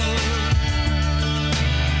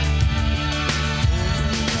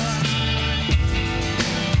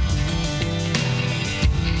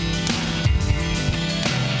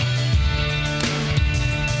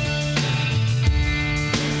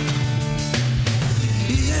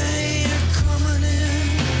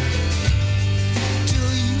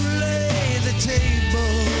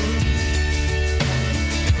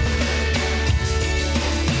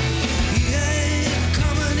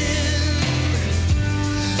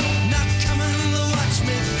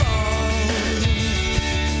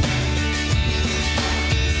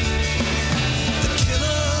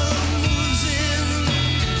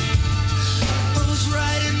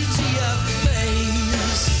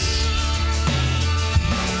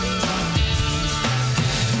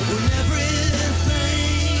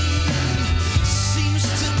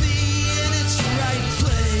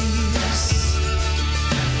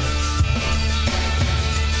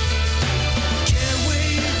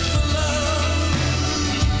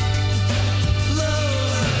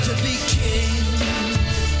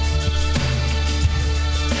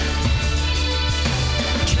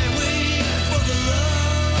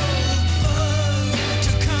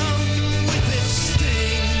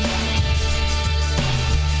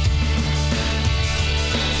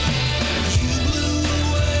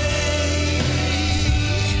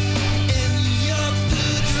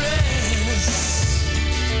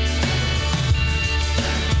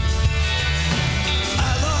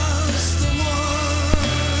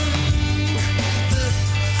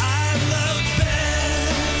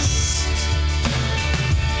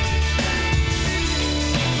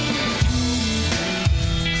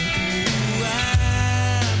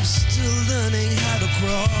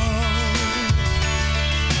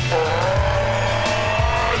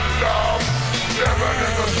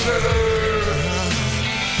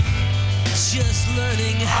 Just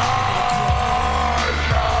learning how to crawl.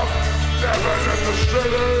 Living in the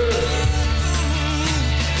city.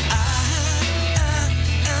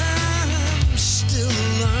 I'm still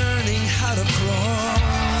learning how to crawl.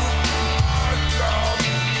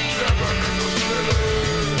 Living in the city.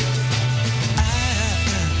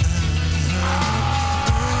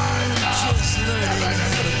 I'm just learning how to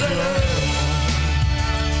crawl.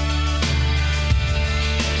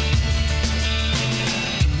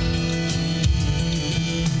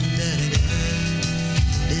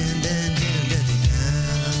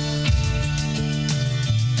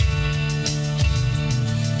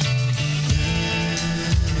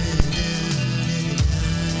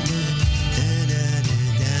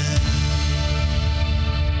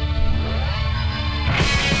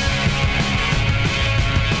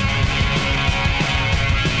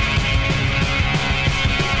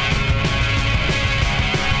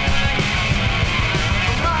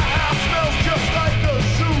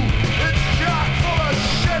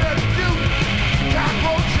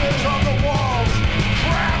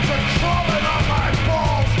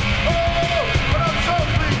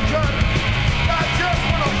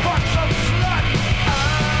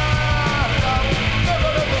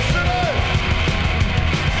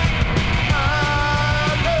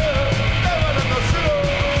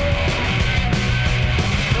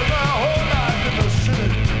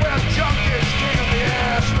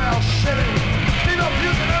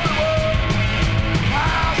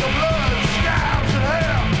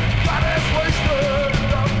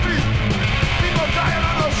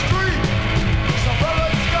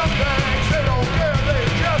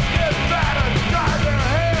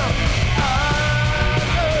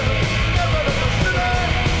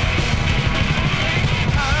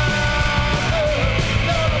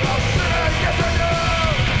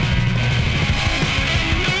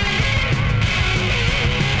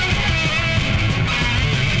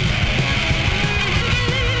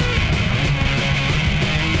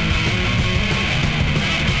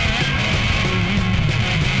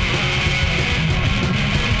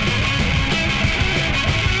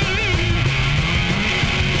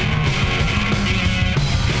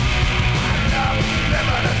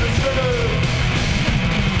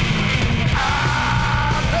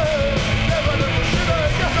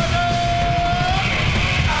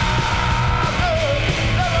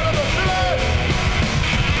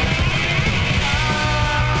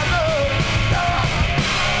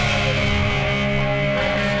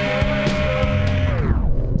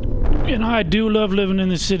 I do love living in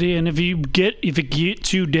the city, and if it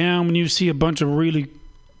gets you down when you see a bunch of really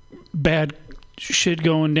bad shit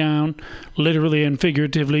going down, literally and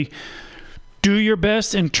figuratively, do your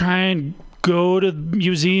best and try and go to the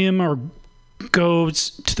museum or go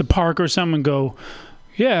to the park or something and go,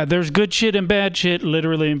 yeah, there's good shit and bad shit,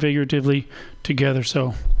 literally and figuratively, together.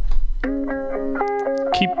 So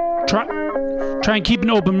try and keep an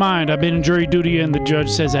open mind. I've been in jury duty, and the judge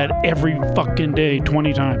says that every fucking day,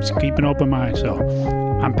 20 times. Keep an open mind. So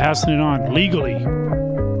I'm passing it on legally.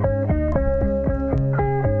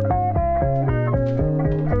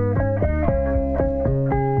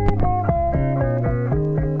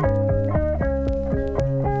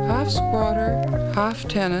 Half squatter, half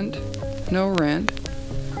tenant, no rent.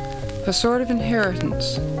 A sort of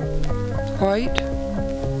inheritance. White,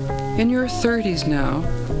 in your 30s now,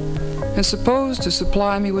 and supposed to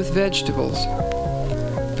supply me with vegetables.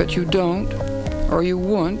 But you don't, or you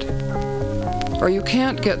won't, or you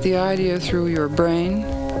can't get the idea through your brain.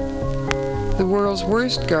 The world's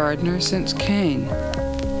worst gardener since Cain.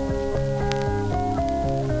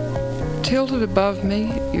 Tilted above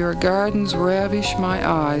me, your gardens ravish my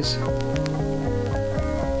eyes.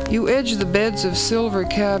 You edge the beds of silver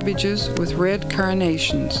cabbages with red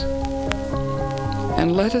carnations,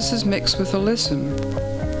 and lettuces mix with alyssum.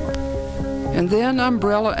 And then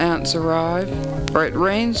umbrella ants arrive, or it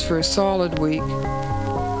rains for a solid week,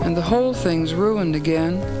 and the whole thing's ruined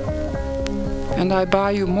again. And I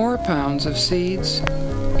buy you more pounds of seeds,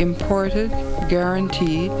 imported,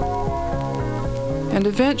 guaranteed. And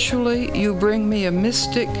eventually you bring me a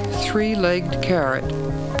mystic three-legged carrot.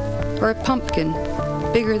 Or a pumpkin,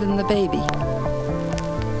 bigger than the baby.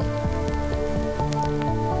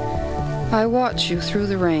 I watch you through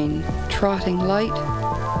the rain, trotting light,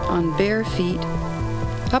 on bare feet,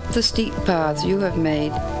 up the steep paths you have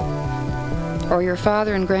made, or your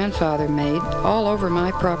father and grandfather made, all over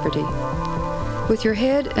my property, with your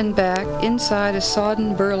head and back inside a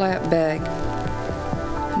sodden burlap bag,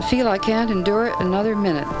 and feel I can't endure it another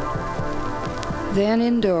minute. Then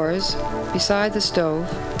indoors, beside the stove,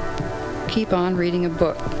 keep on reading a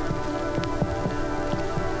book.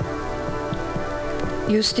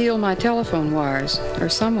 You steal my telephone wires, or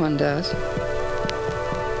someone does.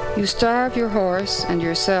 You starve your horse and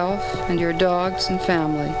yourself and your dogs and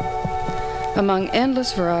family. Among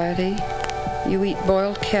endless variety, you eat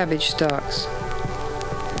boiled cabbage stalks.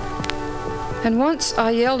 And once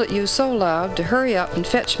I yelled at you so loud to hurry up and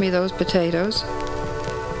fetch me those potatoes,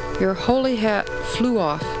 your holy hat flew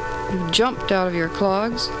off. You jumped out of your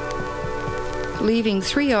clogs, leaving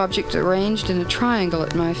 3 objects arranged in a triangle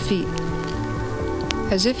at my feet,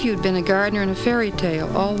 as if you'd been a gardener in a fairy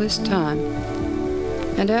tale all this time,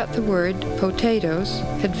 and at the word potatoes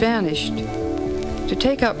had vanished to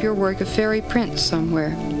take up your work of fairy prince somewhere.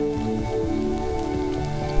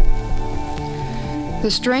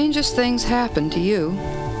 The strangest things happen to you.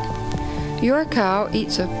 Your cow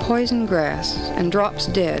eats a poison grass and drops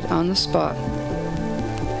dead on the spot.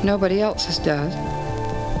 Nobody else's does.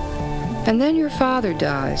 And then your father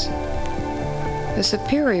dies. A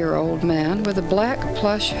superior old man with a black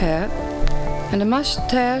plush hat and a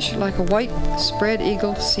mustache like a white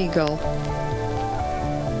spread-eagled seagull.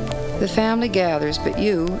 The family gathers, but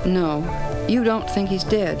you don't think he's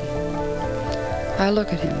dead. I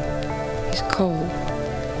look at him. He's cold.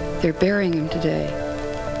 They're burying him today.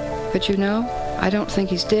 But I don't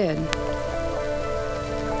think he's dead.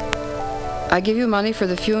 I give you money for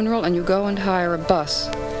the funeral, and you go and hire a bus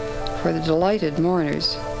for the delighted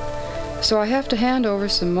mourners. So I have to hand over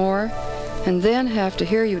some more, and then have to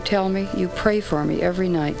hear you tell me you pray for me every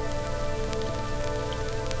night.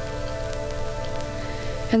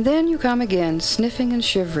 And then you come again, sniffing and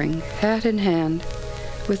shivering, hat in hand,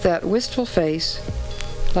 with that wistful face,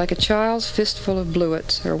 like a child's fistful of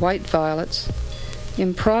bluets or white violets,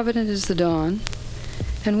 improvident as the dawn,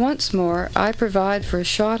 and once more I provide for a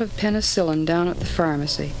shot of penicillin down at the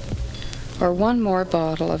pharmacy, or one more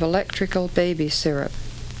bottle of electrical baby syrup.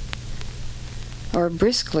 Or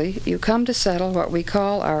briskly you come to settle what we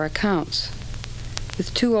call our accounts,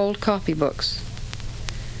 with 2 old copybooks,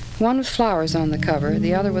 one with flowers on the cover,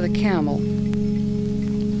 the other with a camel.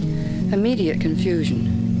 Immediate confusion.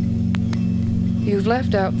 You've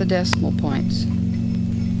left out the decimal points.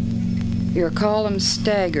 Your columns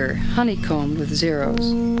stagger, honeycombed with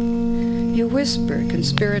zeros. You whisper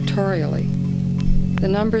conspiratorially. The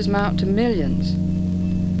numbers mount to millions.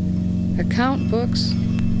 Account books,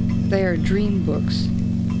 they are dream books.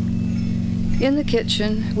 In the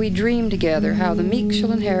kitchen, we dream together how the meek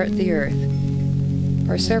shall inherit the earth,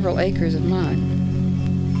 or several acres of mine.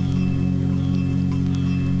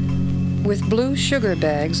 with blue sugar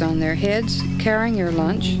bags on their heads, carrying your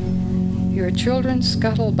lunch. Your children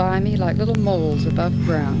scuttle by me like little moles above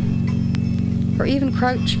ground, or even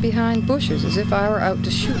crouch behind bushes as if I were out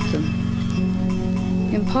to shoot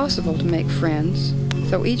them. Impossible to make friends,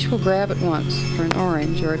 though each will grab at once for an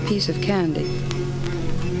orange or a piece of candy.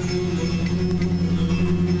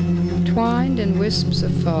 Twined in wisps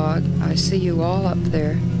of fog, I see you all up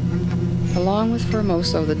there, along with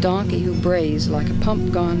Formoso, the donkey who brays like a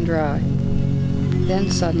pump gone dry, then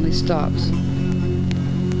suddenly stops.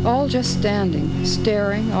 All just standing,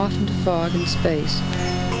 staring off into fog and space,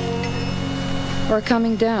 or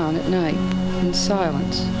coming down at night in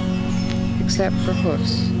silence, except for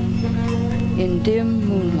hoofs. In dim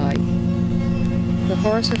moonlight, the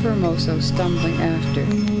horse of Formoso stumbling after.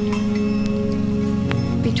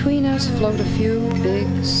 Between us float a few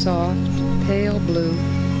big, soft, pale blue,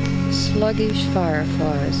 sluggish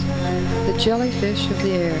fireflies, the jellyfish of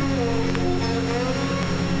the air.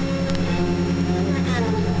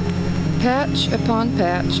 Patch upon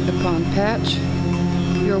patch upon patch,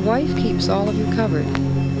 your wife keeps all of you covered.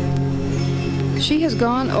 She has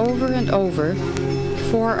gone over and over,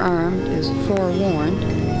 forearmed is forewarned,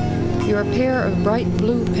 your pair of bright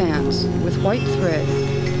blue pants with white thread.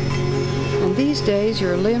 And these days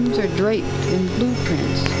your limbs are draped in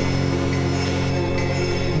blueprints.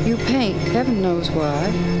 You paint, heaven knows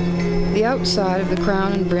why, the outside of the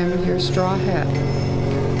crown and brim of your straw hat.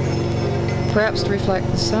 Perhaps to reflect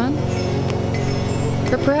the sun?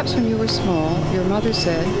 Or perhaps when you were small, your mother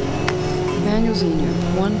said, Manuelzinho,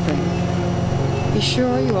 one thing, be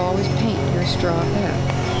sure you always paint your straw hat.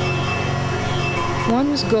 One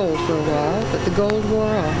was gold for a while, but the gold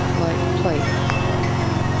wore off like plate.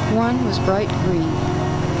 One was bright green.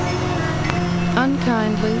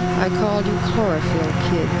 Unkindly, I called you Chlorophyll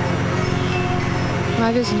Kid.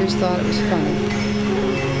 My visitors thought it was funny.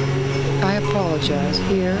 I apologize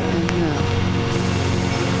here and now.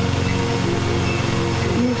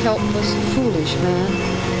 You helpless, foolish man.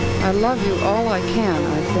 I love you all I can,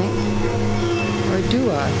 I think. Or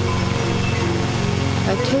do I?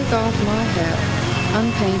 I take off my hat,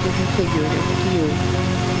 unpainted and figurative, to you.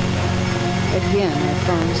 Again, I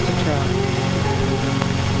promise to try.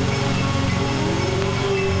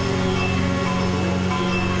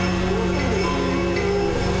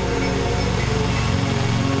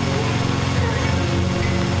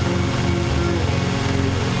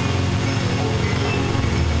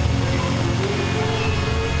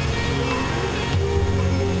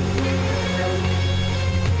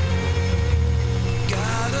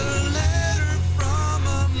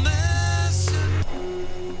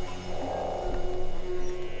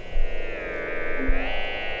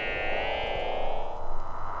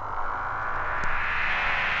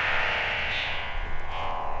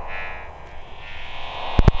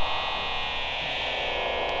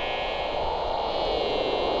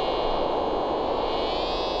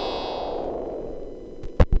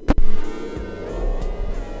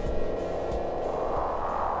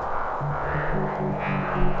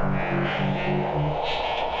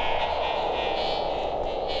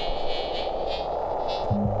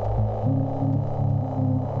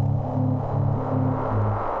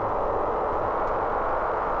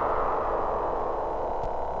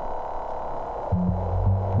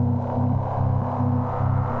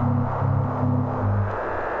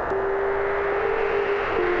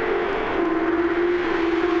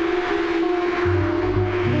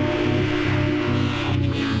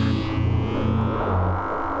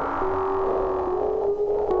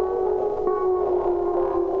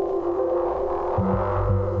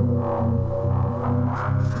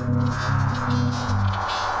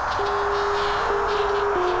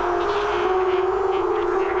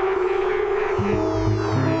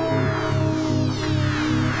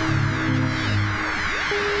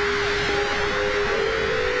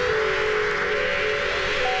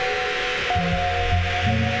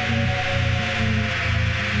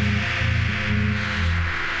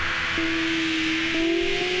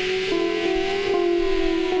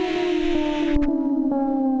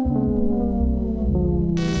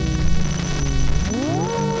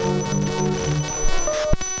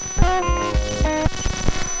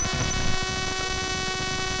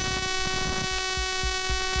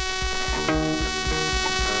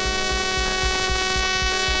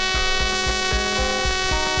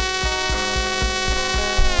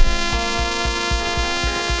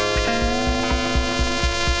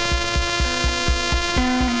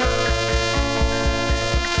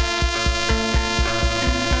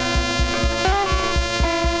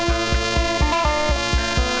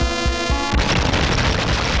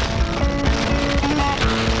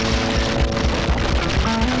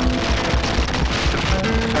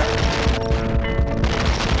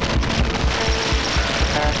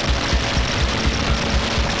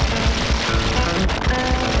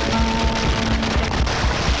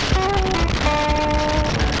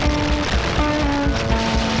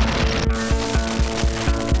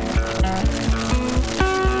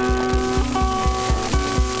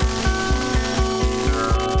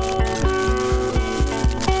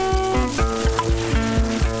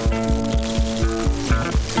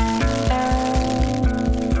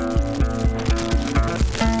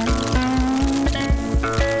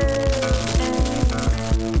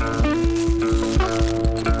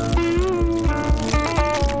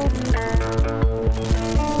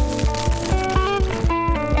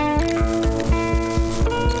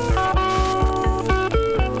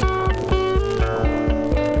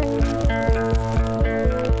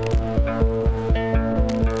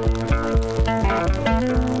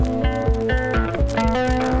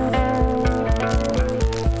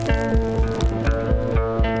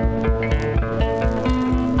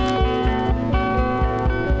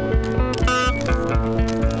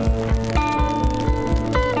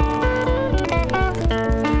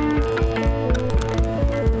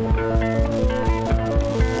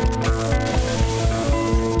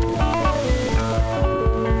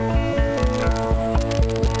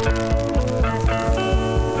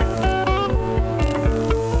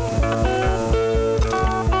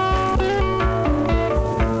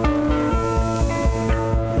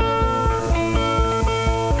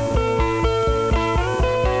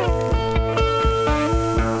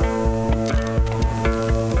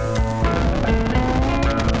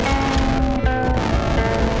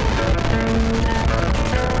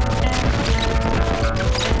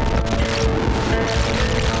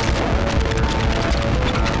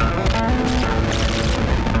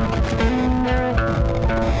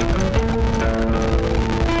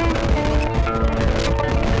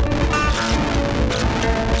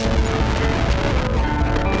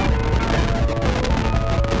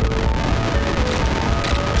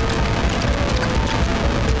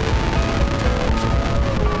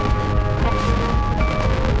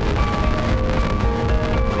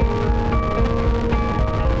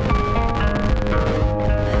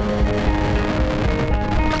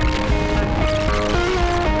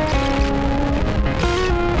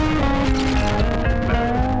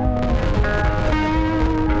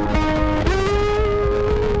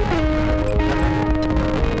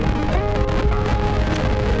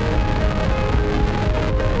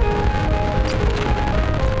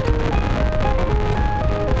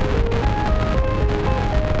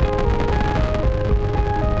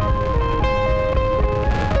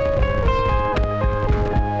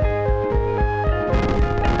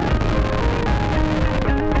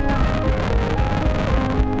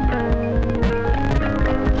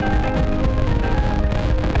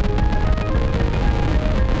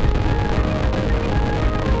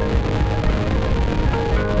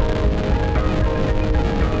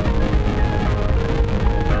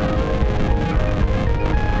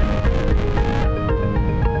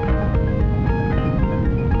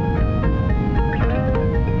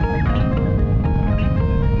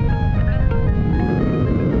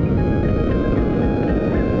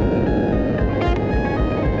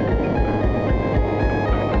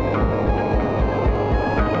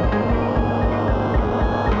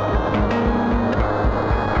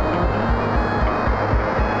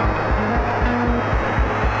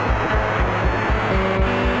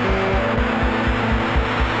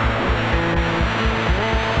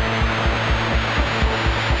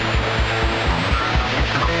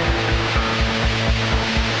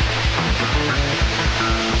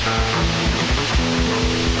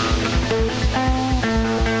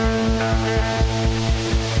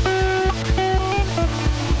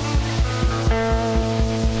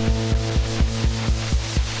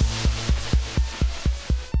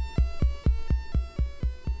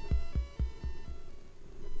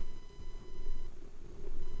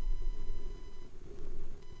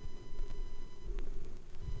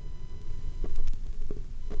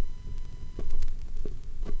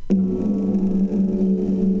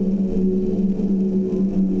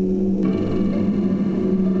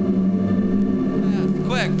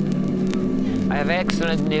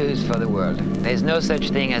 excellent news for the world. There's no such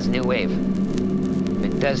thing as new wave.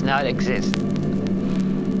 It does not exist.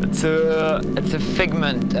 It's a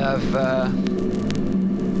figment of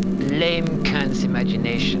lame cunt's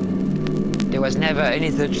imagination. There was never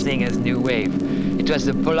any such thing as new wave. It was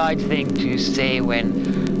the polite thing to say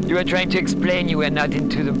when you were trying to explain you were not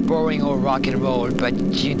into the boring old rock and roll, but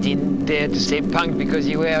you didn't dare to say punk because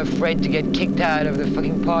you were afraid to get kicked out of the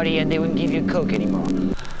fucking party and they wouldn't give you coke anymore.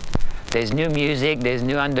 There's new music, there's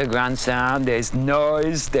new underground sound, there's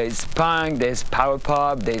noise, there's punk, there's power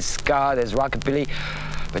pop, there's ska, there's rockabilly,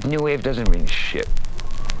 but new wave doesn't mean shit.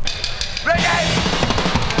 Reggae!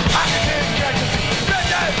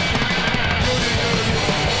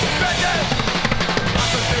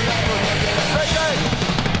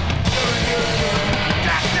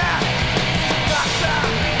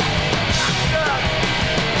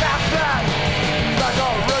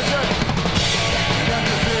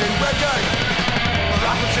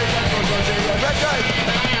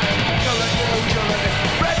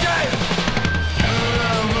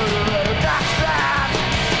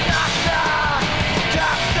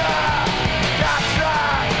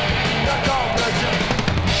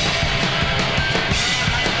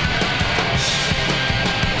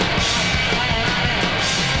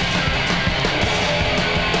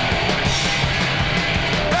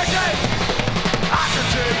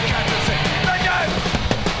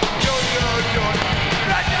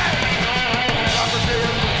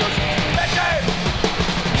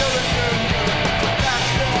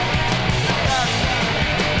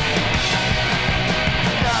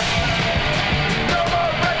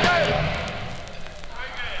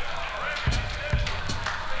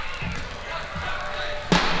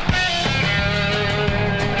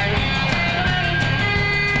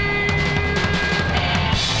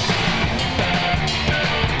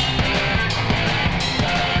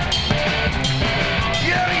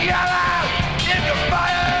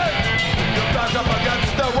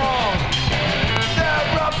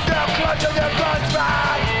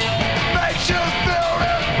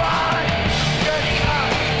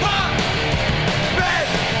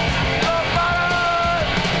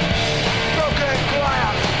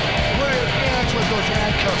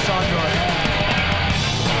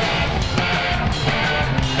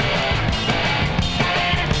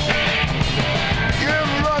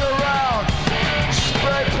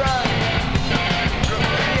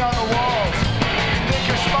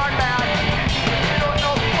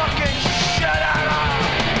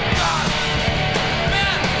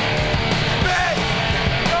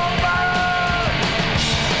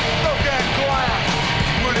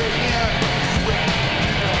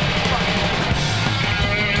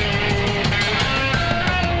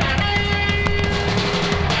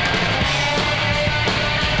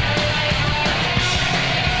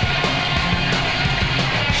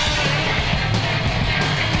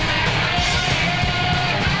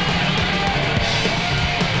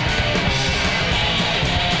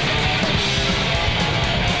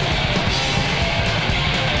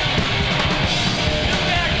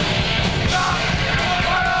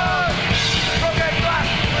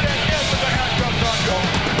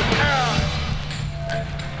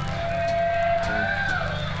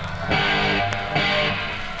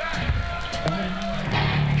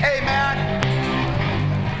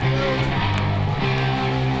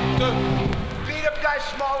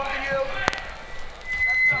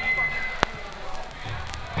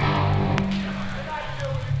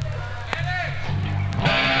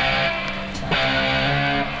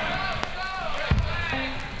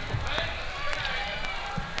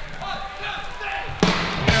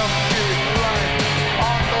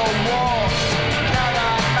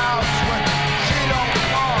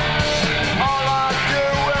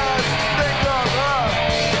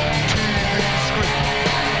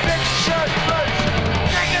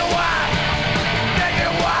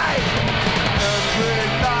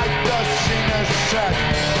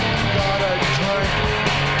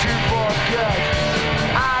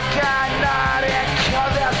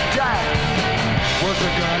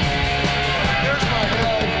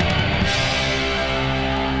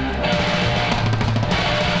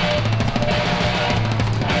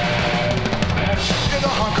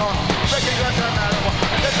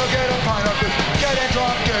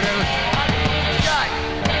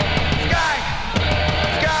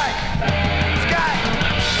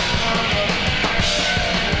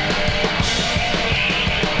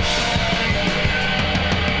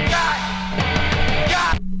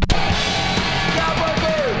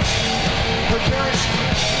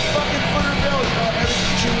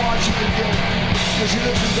 She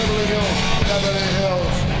lives in Beverly Hills. Beverly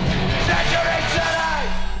Hills. Century City!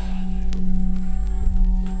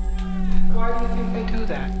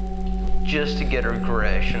 just to get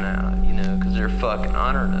aggression out, you know, because they're fucking,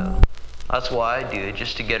 I don't know. That's why I do it,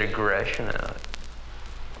 just to get aggression out.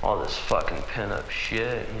 All this fucking pent-up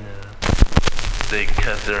shit, you know. They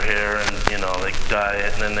cut their hair and, you know, they dye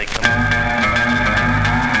it and then they come...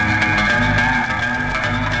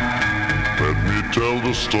 Let me tell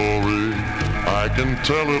the story, I can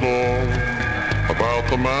tell it all, about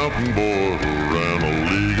the mountain boy who ran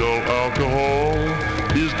illegal alcohol.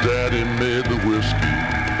 His daddy made the whiskey,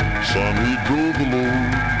 son he drove the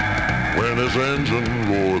load. When his engine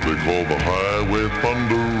roared, they called the highway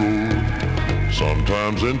Thunder Road.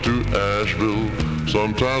 Sometimes into Asheville,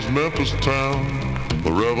 sometimes Memphis town.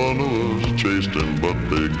 The revenuers chased him, but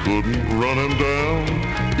they couldn't run him down.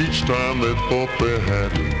 Each time they thought they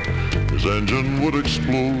had him, his engine would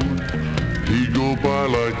explode. He'd go by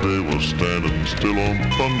like they were standing still on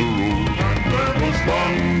Thunder Road. And there was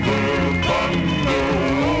thunder, thunder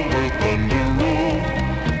over Thunder Road.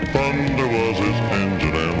 Thunder was his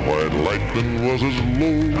engine and white lightning was his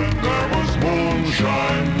load. And there was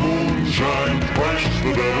moonshine, moonshine, quenched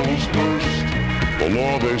the devil's thirst. The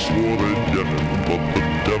law they swore they'd get him, but the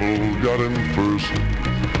devil got him first.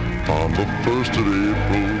 On the 1st of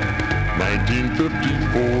April,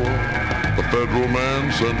 1954, the federal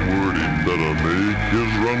man sent word he'd better make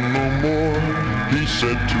his run no more. He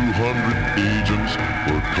said 200 agents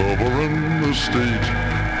were covering the state.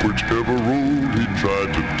 Whichever road he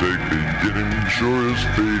tried to take, they'd get him sure as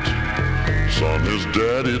fate. Son, his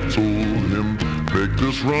daddy told him, make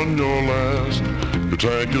this run your last. Your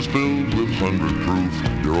tank is filled with 100 proof.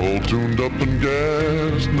 You're all tuned up and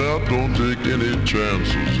gassed. Now don't take any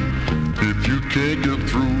chances. If you can't get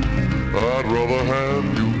through, I'd rather have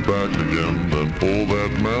you back again than all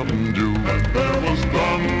that Mountain Dew. And there was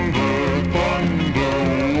thunder, thunder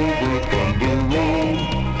over Thunder Road.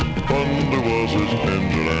 Thunder was his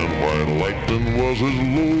engine and white lightning was his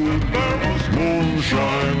load. And there was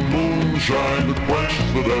moonshine, moonshine to quench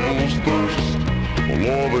the devil's thirst. The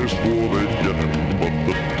law they swore they'd get him, but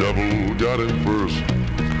the devil got him first.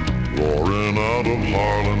 Roaring out of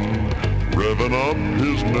Harlan, revving up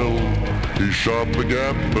his mill, he shot the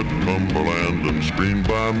gap at Cumberland and screamed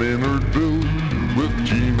by Maynardville. With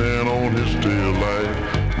G-Man on his taillight,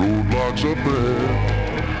 roadblocks up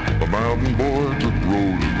ahead. The mountain boy took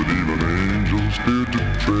roads that even angels feared to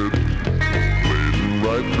tread. Blazing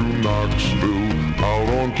right through Knoxville, out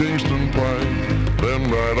on Kingston Pike. Then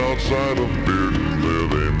right outside of Bearden, there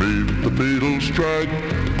they made the fatal strike.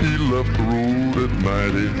 He left the road at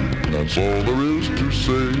 90, that's all there is to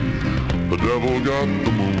say. The devil got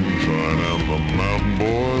the moonshine and the mountain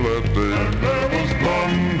boy that day. And there was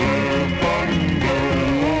thunder, thunder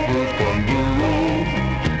over Thunder Road.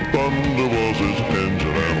 Thunder was his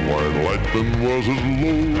engine and white lightning was his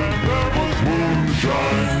load. And there was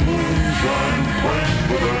moonshine, moonshine, quenched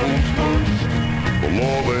the devil's thirst. The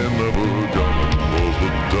law they never got him, was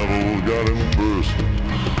the devil got him first.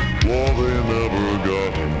 Law they never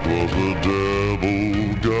got him, was the devil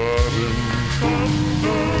got him first.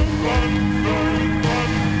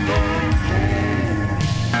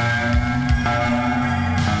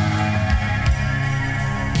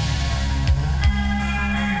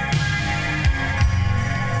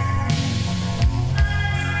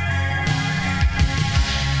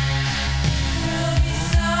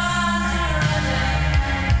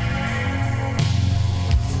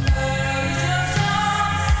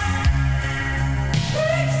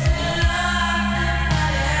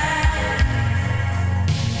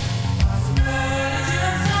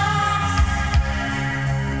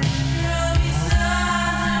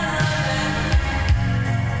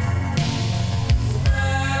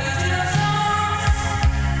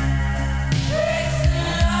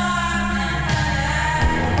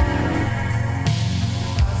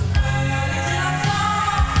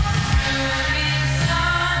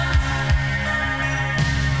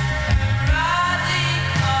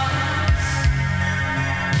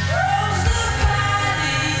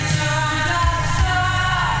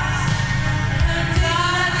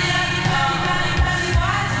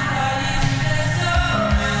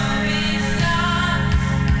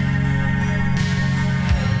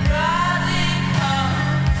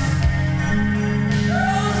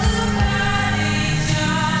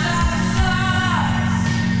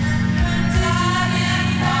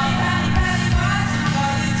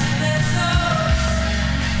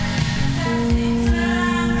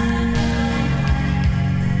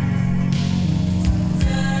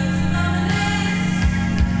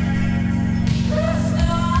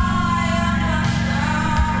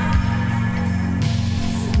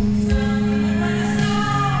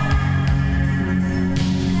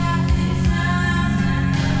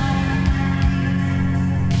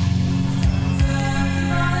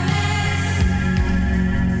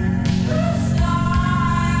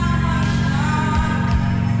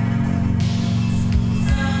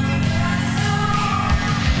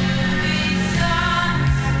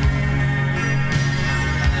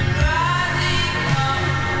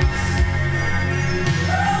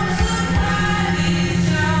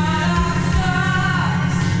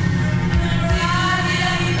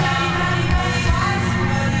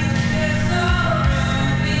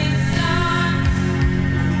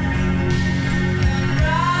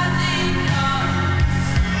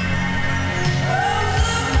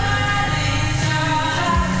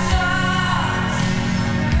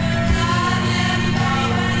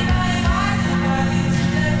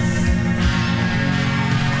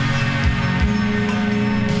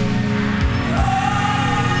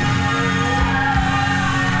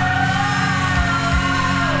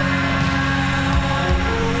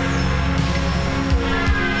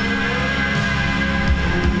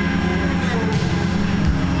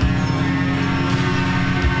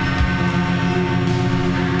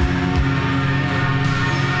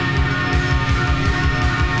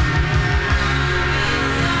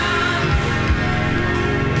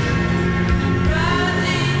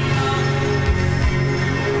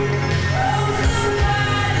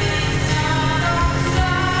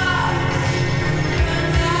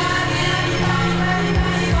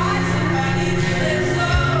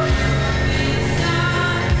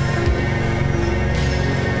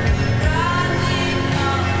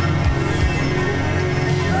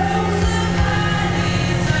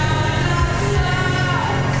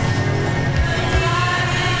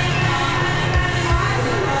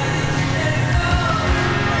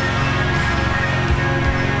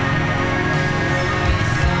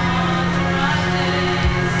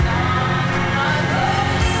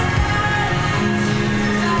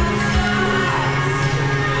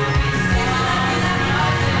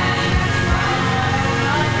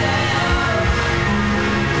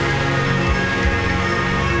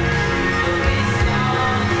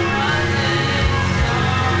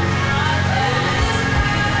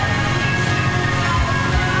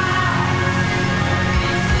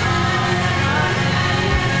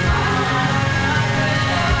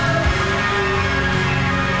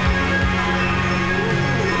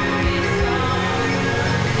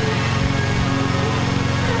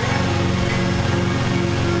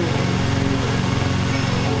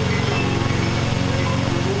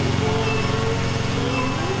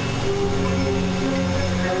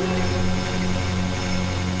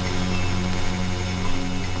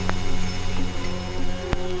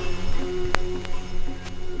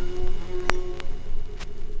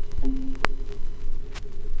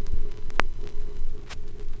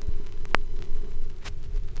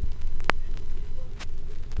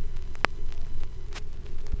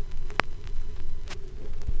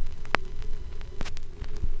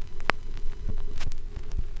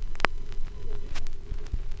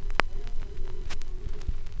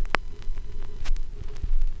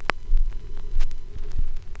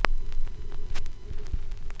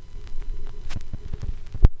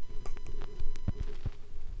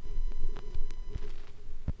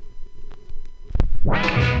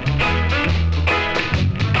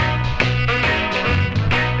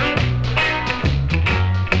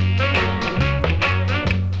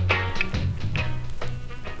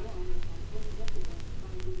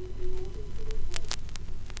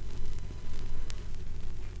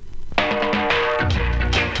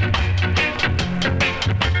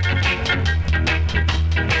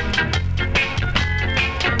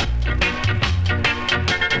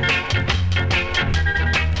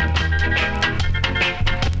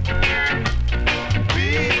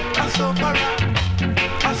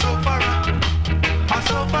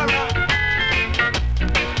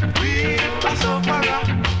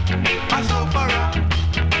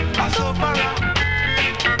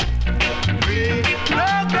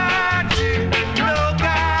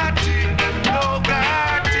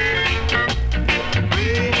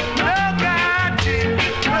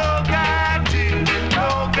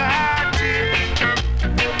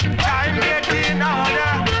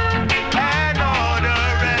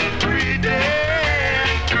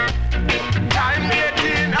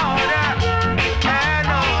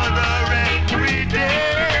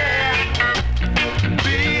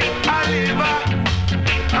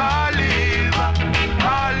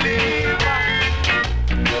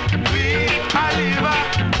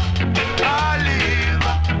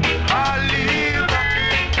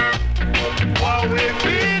 What we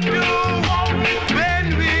do when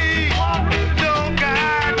we don't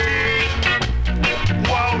got it.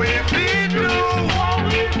 What we do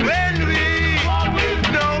when we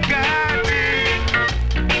don't got it.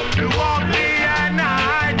 We walk day and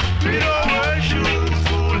night with our shoes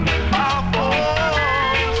full of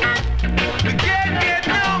holes. We can't get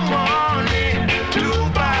no money to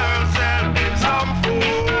buy ourselves some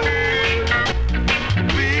food.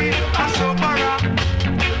 We are so para,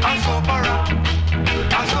 are so para,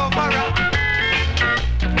 are so para.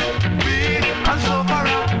 We are so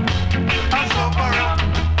para, are so para,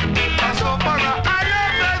 are so para. I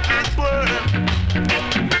love this world.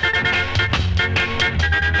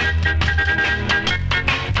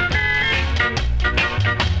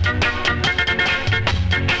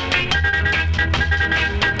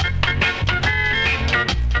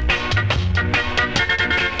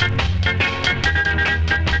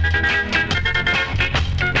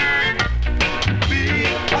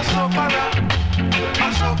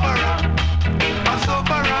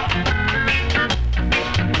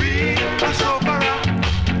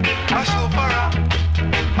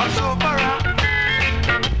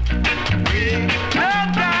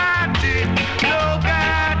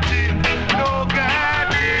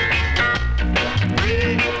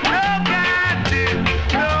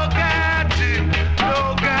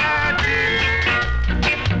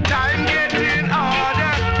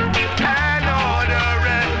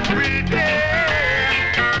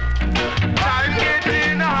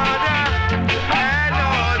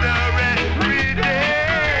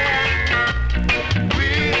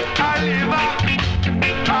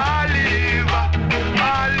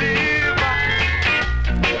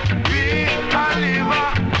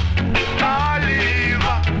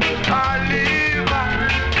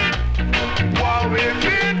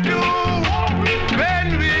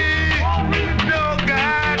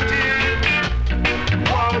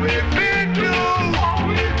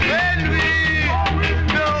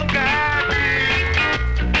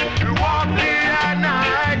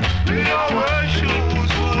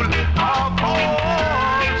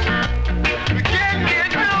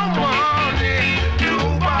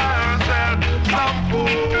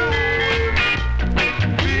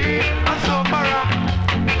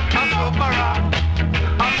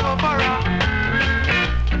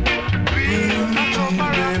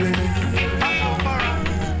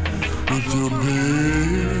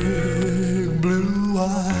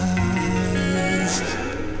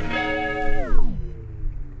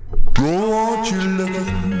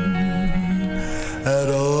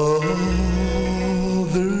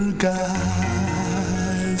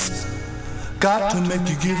 Got to make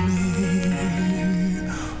you give me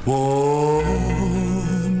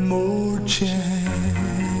one more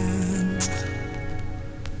chance.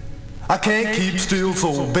 I can't keep still,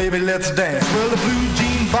 so baby, let's dance. Well, the blue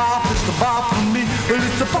jean bop is the bop for me. Well,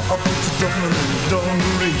 it's the bop, it's the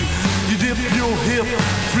dungaree. You dip your hip,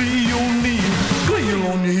 free your knee, squeal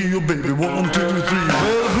on your heel, baby. 1, 2, 3.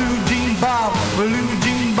 Well, the blue jean bop, baby, blue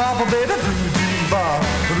jean bop,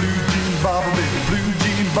 blue jean bop, baby, blue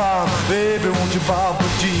jean bop, baby, won't you bop a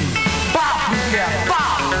jean? Bop, yeah,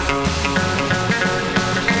 bop.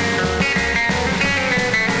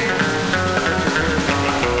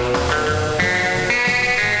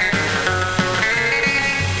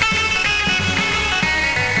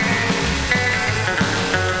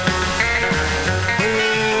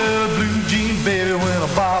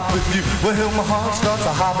 Well, my heart starts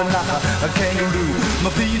a hopping like a kangaroo.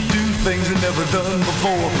 My feet do things I never done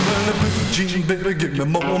before. Well, the blue jean, baby, give me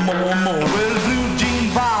more, more, more. Well, blue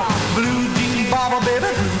jean bob, baby, blue jean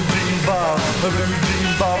bob, blue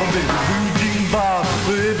jean bob, baby, blue jean bob,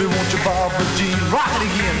 baby, won't you bob a jean? Rock it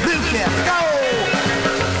again, blue cat, go!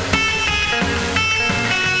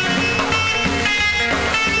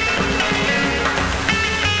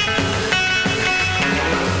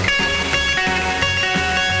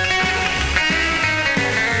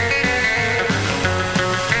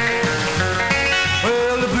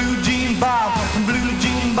 A blue jean bob, a blue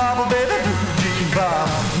jean bob, baby.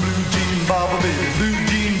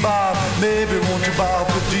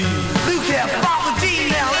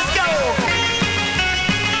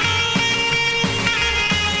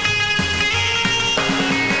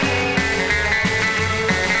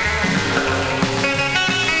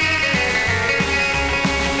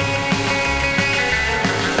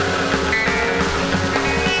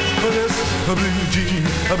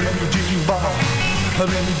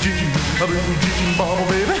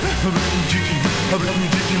 A blue jean bob, a blue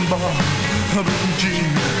jean bob,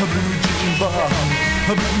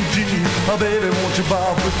 a blue jean, baby, won't you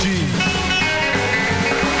bob a jean?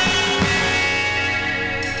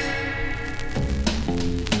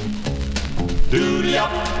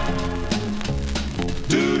 Doody-up.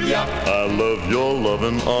 Doody-up. I love your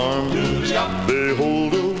loving arms. Doody-up. They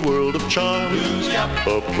hold a world of charm. Doody-up.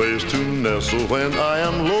 A place to nestle when I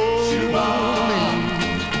am lonely.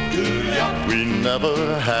 We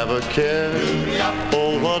never have a care.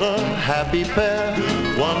 Oh, what a happy pair.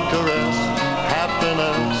 One caress,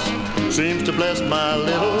 happiness seems to bless my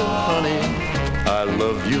little honey. I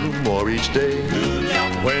love you more each day.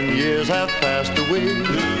 When years have passed away,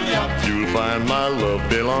 you'll find my love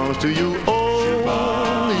belongs to you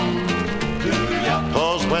only.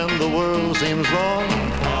 'Cause when the world seems wrong,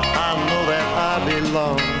 I know that I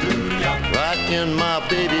belong right in my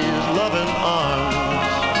baby's loving arms.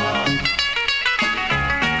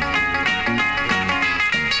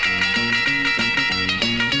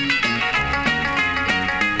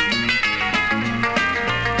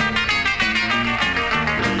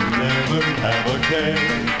 Have a care.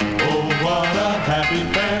 Oh, what a happy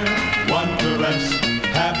pair. One caress,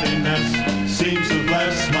 happiness seems to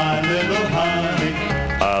bless my little honey.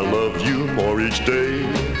 I love you more each day.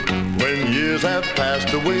 When years have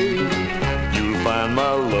passed away, you'll find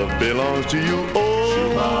my love belongs to you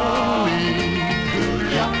only.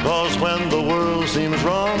 'Cause when the world seems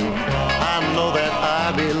wrong, I know that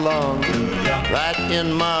I belong right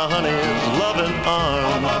in my honey's loving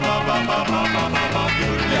arms.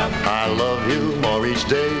 I love you more each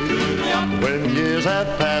day. When years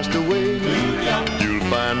have passed away, you'll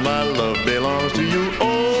find my love belongs to you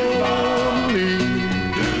only.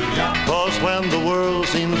 'Cause when the world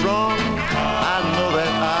seems wrong, I know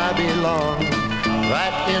that I belong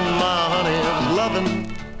right in my honey's loving.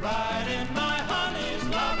 Right in my honey's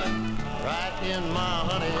loving. Right in my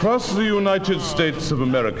honey's. Across the United States of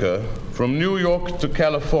America, from New York to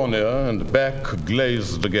California and back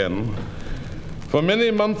glazed again, for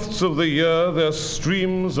many months of the year, there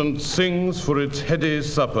streams and sings for its heady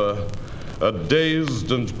supper a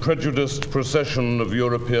dazed and prejudiced procession of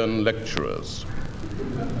European lecturers.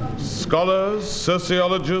 Scholars,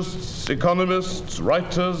 sociologists, economists,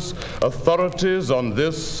 writers, authorities on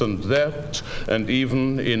this and that, and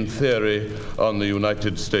even, in theory, on the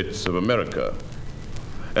United States of America.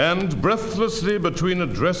 And breathlessly between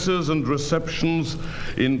addresses and receptions,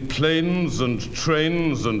 in planes and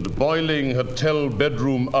trains and boiling hotel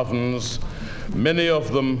bedroom ovens, many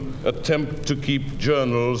of them attempt to keep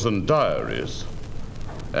journals and diaries.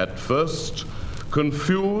 At first,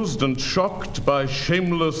 confused and shocked by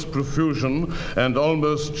shameless profusion and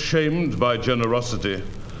almost shamed by generosity,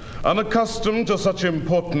 unaccustomed to such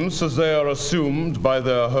importance as they are assumed by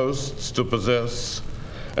their hosts to possess,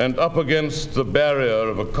 and up against the barrier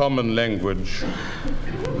of a common language,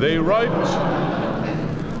 they write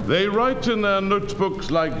in their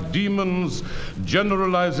notebooks like demons,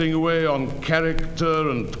 generalizing away on character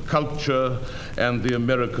and culture and the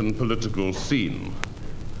American political scene.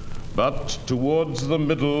 But towards the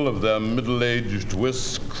middle of their middle-aged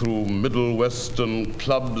whisk through Middle Western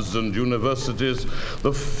clubs and universities,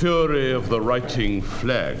 the fury of the writing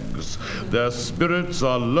flags. Their spirits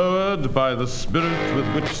are lowered by the spirit with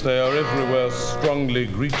which they are everywhere strongly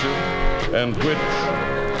greeted, and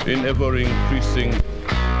which, in ever-increasing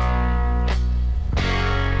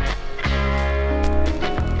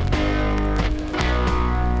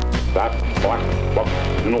that black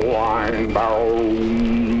buckskin wine barrel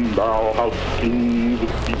house seems to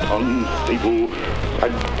be unstable.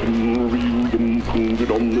 Packed and reeled and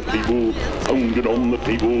pounded on the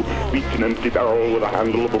table, reach an empty barrel with a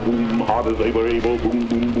handle of a boom, hard as they were able, boom,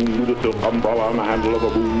 boom, boom, with a silk umbrella and a handle of a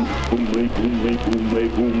boom, boom, boom, boom,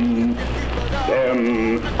 boom.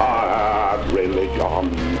 Then I had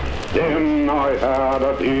religion. Then I had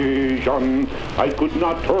a vision. I could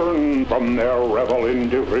not turn from their revel in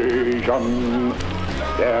division.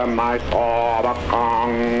 Then I saw the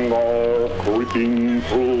Congo creeping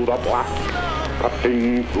through the black,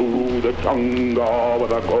 cutting through the jungle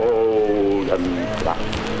with a golden track.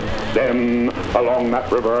 Then along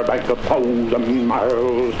that river bank 1,000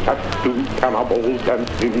 miles, tattooed cannibals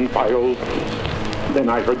danced in files. Then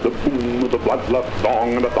I heard the boom of the bloodlust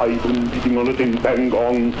song and the thigh-boom beating on the tin pan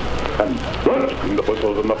gong. And bursting the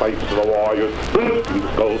whistles and the pipes of the warriors, bursting the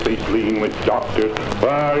skull-faced lean with doctors.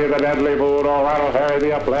 Where you the deadly voodoo, rattle, Harry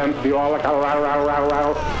the uplands, you all the cattle,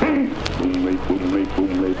 rattle. Boom, boom,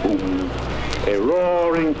 boom, boom. A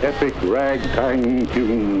roaring, epic ragtime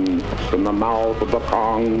tune from the mouth of the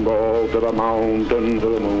Congo to the mountains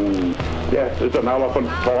of the moon. Yes, it's an elephant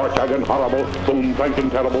torch-eyed and horrible, boom, clanking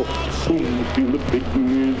terrible. Boom, kill the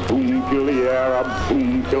pygmies, boom, kill the Arab,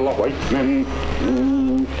 boom, kill the white men.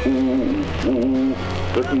 Ooh, ooh, ooh.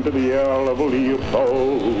 Listen to the yell of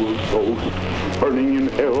Leopold's ghost, burning in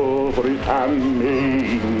hell for his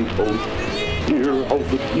handmaid's toast. hear how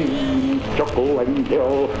the demons chuckle and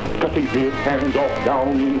yell, cutting his hands off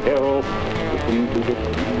down in hell. Listen to the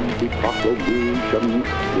creepy proclamation,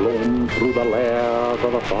 blown through the layers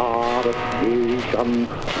of the forest nation,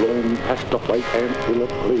 blown past the white ants in a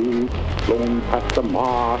clay, blown past the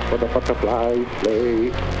marsh where the butterflies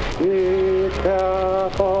play. Be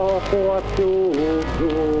careful what you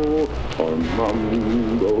do, or mumbo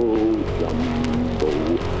jumbo,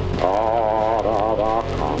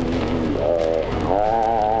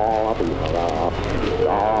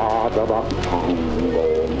 Congo,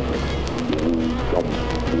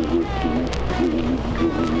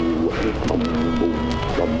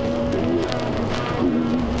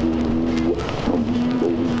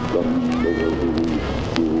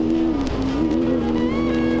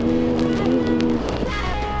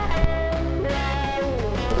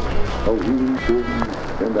 are you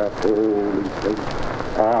in that holy place?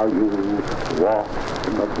 Are you walked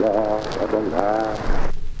in the blood of the Lamb?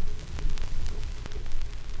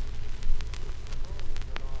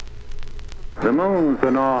 The moon's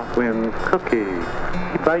the north wind's cookie.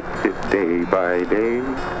 He bites it day by day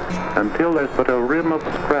until there's but a rim of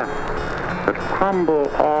scraps that crumble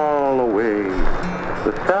all away.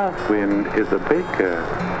 The south wind is a baker.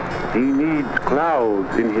 He needs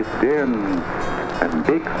clouds in his den and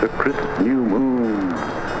bakes a crisp new moon.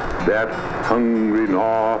 That hungry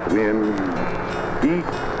north wind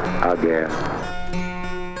eats again.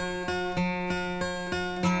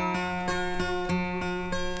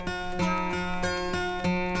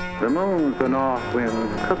 The moon's the north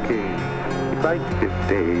wind's cookie. He bites it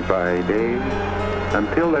day by day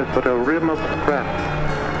until there's but a rim of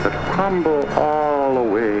scraps that crumble all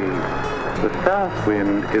away. The south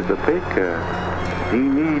wind is a baker. He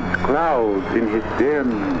needs clouds in his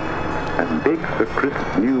den and bakes a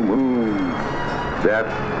crisp new moon. That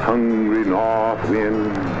hungry north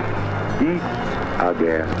wind eats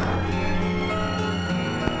again.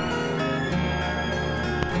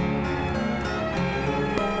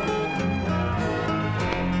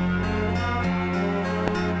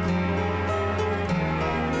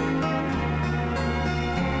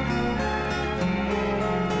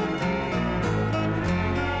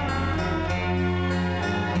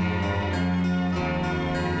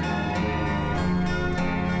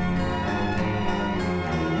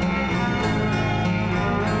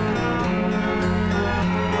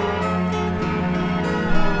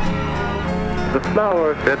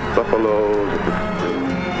 Flower-fed buffaloes of the spring,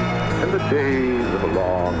 and the days of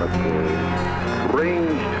long ago,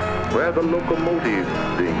 ranged where the locomotives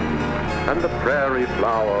sing, and the prairie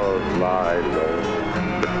flowers lie low.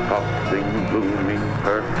 The tossing, blooming,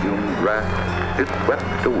 perfumed grass is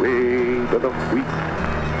swept away by the wheat.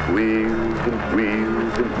 Wheels and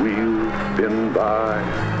wheels and wheels spin by,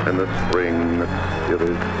 and the spring that still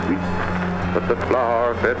is sweet. But the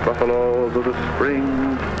flower-fed buffaloes of the spring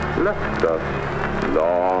left us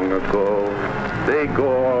long ago. They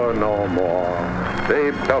gore no more,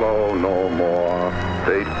 they bellow no more,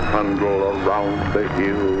 they trundle around the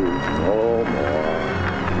hills no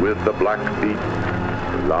more. With the Blackfeet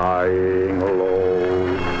lying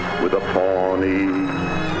low, with the Pawnees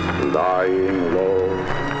lying low,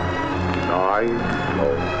 lying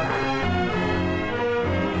low.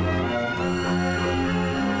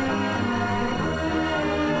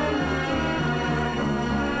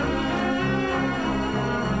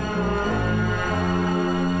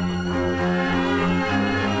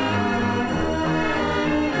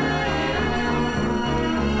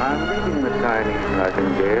 I'm reading the Chinese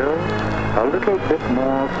Nightingale a little bit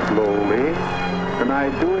more slowly than I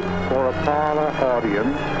do it for a parlor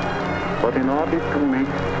audience, but in order to meet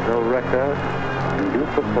the record in due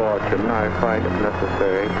proportion, I find it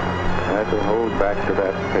necessary to hold back to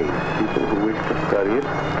that pace. People who wish to study it,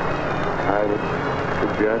 I would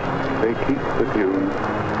suggest they keep the tune,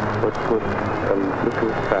 but put a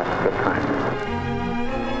little faster timing.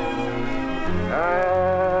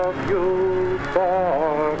 Have you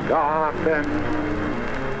forgotten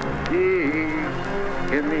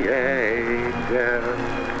deep in the ages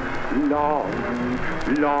long,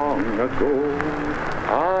 long ago?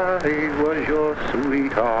 I was your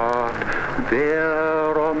sweetheart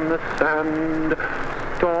there on the sand,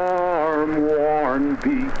 storm-worn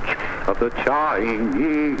beach of the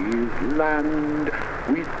Chinese land.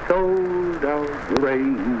 We sowed our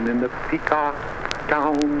grain in the peacock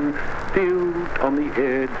town, built on the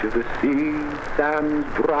edge of the sea, sands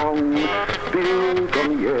brown, built on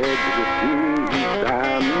the edge of the sea,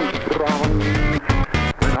 sands brown.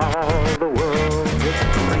 When all the world was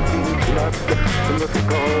drinking blood from the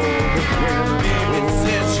skulls of men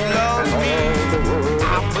and all the world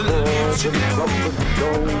was poured from the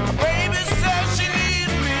stone. Baby said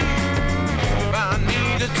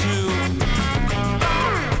to do.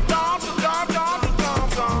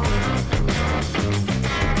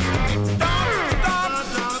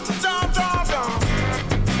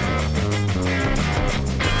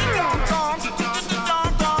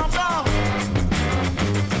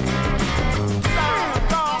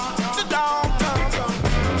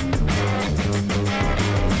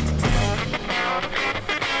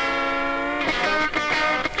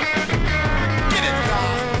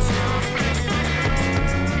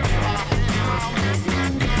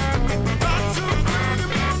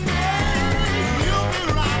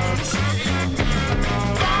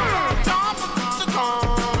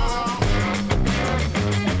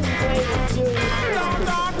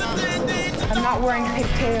 Wearing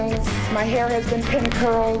pigtails. My hair has been pin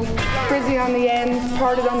curled, frizzy on the ends,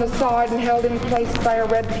 parted on the side, and held in place by a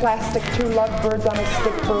red plastic 2 lovebirds on a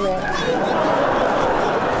stick barrette.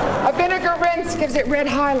 A vinegar rinse gives it red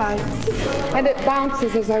highlights, and it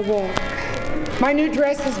bounces as I walk. My new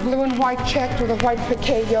dress is blue and white checked with a white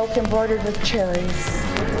piqué yoke embroidered with cherries.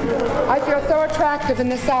 I feel so attractive in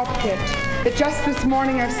this outfit that just this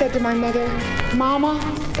morning I've said to my mother, Mama,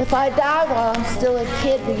 if I die while I'm still a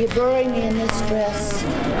kid, will you bury me in this dress?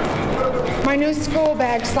 My new school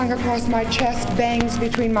bag slung across my chest bangs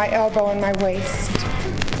between my elbow and my waist.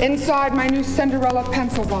 Inside, my new Cinderella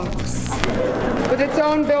pencil box with its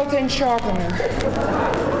own built-in sharpener.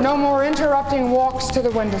 No more interrupting walks to the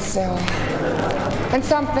windowsill. And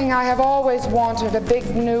something I have always wanted, a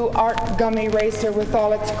big new art gum eraser with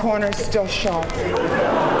all its corners still sharp.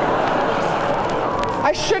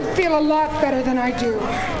 I should feel a lot better than I do.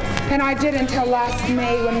 And I did until last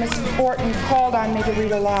May when Miss Fortin called on me to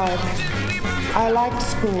read aloud. I like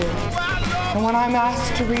school. And when I'm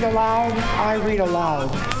asked to read aloud, I read aloud.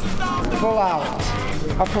 Full out.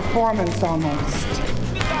 A performance almost.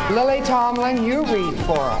 Lily Tomlin, you read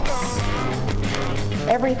for us.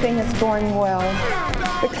 Everything is going well.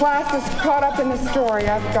 The class is caught up in the story.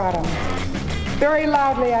 I've got them. Very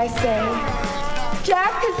loudly I say,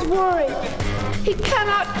 Jack is worried. He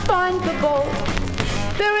cannot find the boat.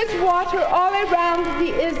 There is water all around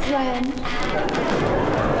the island.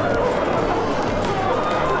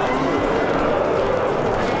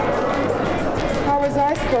 How was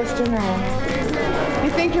I supposed to know? You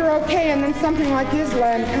think you're okay, and then something like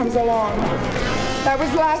Island comes along. That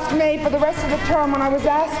was last May. For the rest of the term, when I was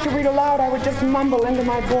asked to read aloud, I would just mumble into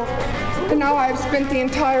my book. And now I have spent the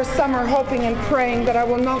entire summer hoping and praying that I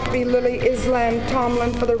will not be Lily Island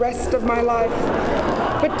Tomlin for the rest of my life.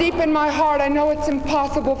 But deep in my heart, I know it's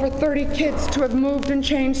impossible for 30 kids to have moved and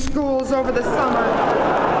changed schools over the summer.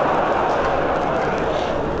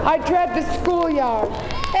 I dread the schoolyard.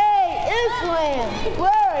 Hey, Island!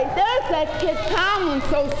 Larry, there's that kid Tomlin,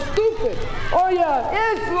 so stupid. Oh yeah,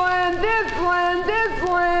 Island.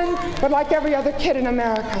 But like every other kid in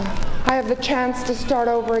America, I have the chance to start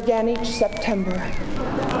over again each September.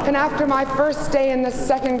 And after my first day in the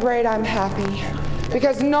 2nd grade, I'm happy.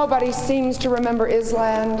 Because nobody seems to remember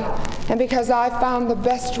Island, and because I found the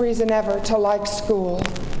best reason ever to like school,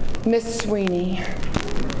 Miss Sweeney.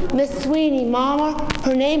 Miss Sweeney, Mama,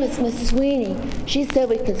 her name is Miss Sweeney. She said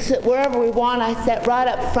we could sit wherever we want. I sat right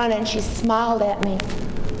up front and she smiled at me.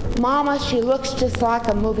 Mama, she looks just like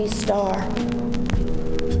a movie star.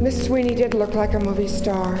 Miss Sweeney did look like a movie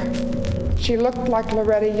star. She looked like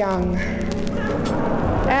Loretta Young.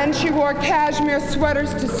 And she wore cashmere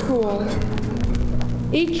sweaters to school.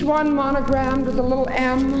 Each one monogrammed with a little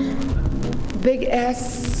M, big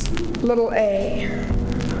S, little A.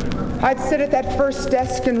 I'd sit at that first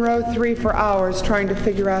desk in row 3 for hours trying to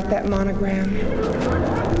figure out that monogram.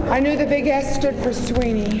 I knew the big S stood for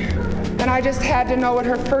Sweeney, and I just had to know what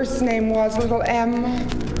her first name was, little M,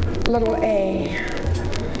 little A.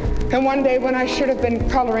 And one day when I should have been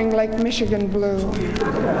coloring Lake Michigan blue,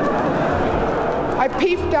 I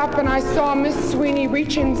peeped up and I saw Miss Sweeney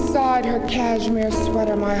reach inside her cashmere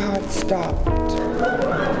sweater. My heart stopped.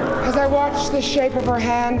 As I watched the shape of her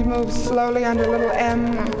hand move slowly under little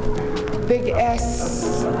M, big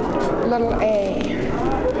S, little A.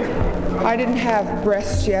 I didn't have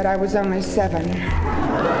breasts yet. I was only 7.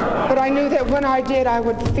 But I knew that when I did, I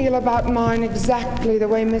would feel about mine exactly the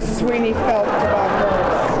way Miss Sweeney felt about hers.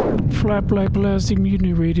 FlatBlackPlastic,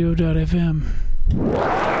 MutinyRadio.fm.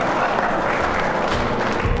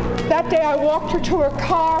 That day I walked her to her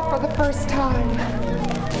car for the first time.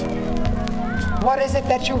 What is it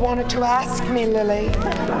that you wanted to ask me, Lily?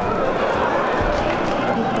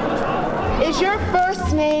 Is your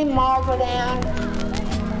first name Margaret Ann?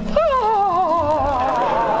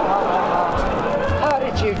 How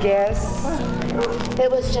did you guess? It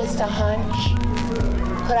was just a hunch.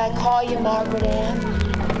 Could I call you Margaret Ann?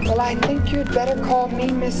 Well, I think you'd better call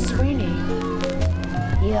me Miss Sweeney.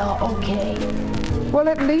 Yeah, okay. Well,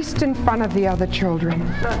 at least in front of the other children.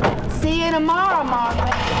 See you tomorrow,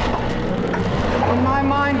 Margaret. In my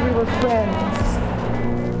mind, we were friends.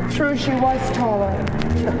 True, she was taller.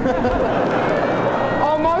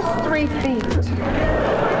 Almost 3 feet.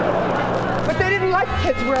 But they didn't let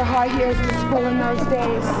kids wear high heels to school in those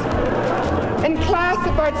days. In class,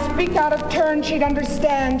 if I'd speak out of turn, she'd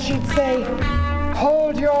understand. She'd say,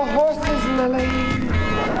 "Hold your horses, Lily."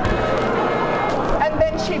 And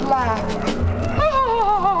then she'd laugh.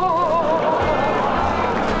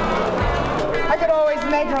 I could always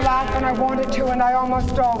make her laugh when I wanted to, and I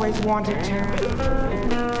almost always wanted to.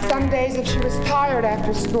 Some days, if she was tired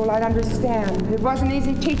after school, I'd understand. It wasn't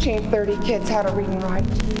easy teaching 30 kids how to read and write.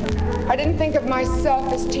 I didn't think of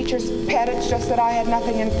myself as teacher's pet. It's just that I had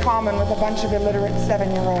nothing in common with a bunch of illiterate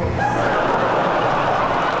 7-year-olds.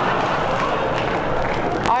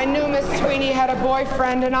 I knew Miss Sweeney had a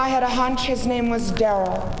boyfriend, and I had a hunch his name was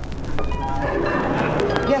Darryl.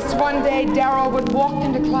 Yes, one day Darryl would walk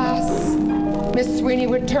into class. Miss Sweeney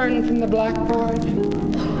would turn from the blackboard.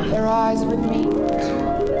 Their eyes would meet.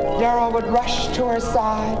 Darryl would rush to her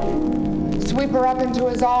side, sweep her up into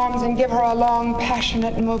his arms, and give her a long,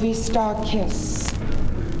 passionate movie star kiss.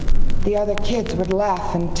 The other kids would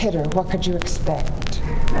laugh and titter. What could you expect?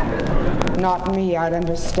 Not me, I'd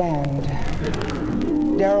understand.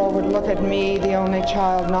 Darryl would look at me, the only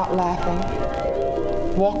child not laughing,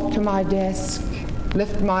 walk to my desk,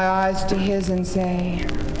 lift my eyes to his and say,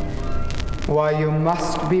 "Why, you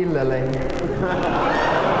must be Lily."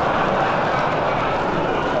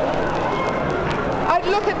 I'd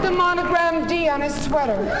look at the monogram D on his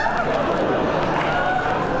sweater.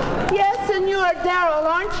 Yes, and you are Darryl,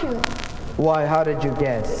 aren't you? Why, how did you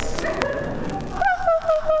guess?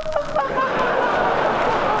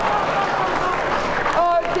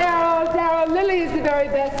 Oh, Darryl, Lily is the very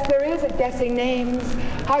best there is at guessing names.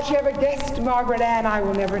 How she ever guessed Margaret Ann, I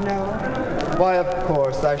will never know. Why, of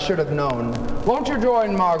course, I should have known. Won't you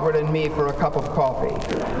join Margaret and me for a cup of coffee?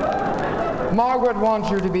 Margaret wants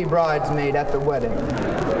you to be bridesmaid at the wedding.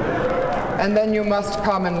 And then you must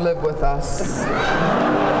come and live with us.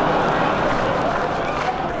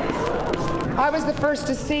 I was the first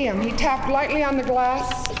to see him. He tapped lightly on the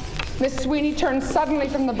glass. Miss Sweeney turned suddenly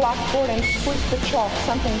from the blackboard and squished the chalk,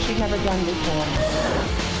 something she'd never done before.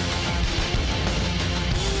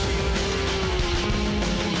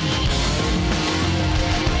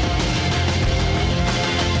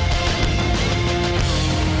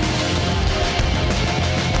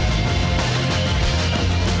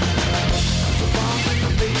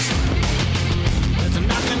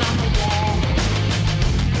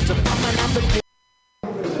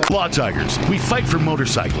 Law Tigers. We fight for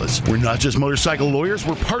motorcyclists. We're not just motorcycle lawyers,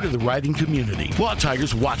 we're part of the riding community. Law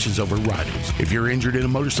Tigers watches over riders. If you're injured in a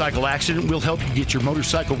motorcycle accident, we'll help you get your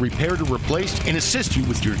motorcycle repaired or replaced and assist you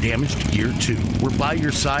with your damaged gear too. We're by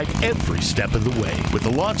your side every step of the way. With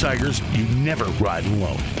the Law Tigers, you never ride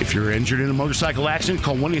alone. If you're injured in a motorcycle accident,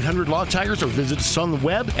 call 1-800-LAW-TIGERS or visit us on the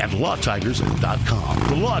web at lawtigers.com.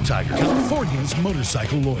 The Law Tigers, California's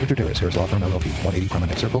motorcycle lawyer. Victor Terrace, Harris Law Firm, LLP, 180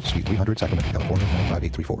 Promenade Circle, Suite 300, Sacramento, California,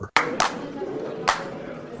 95834.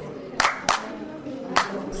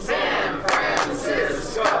 San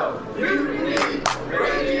Francisco, Mutiny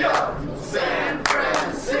Radio. San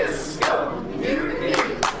Francisco, Mutiny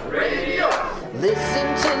Radio.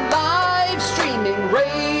 Listen to live streaming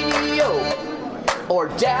radio or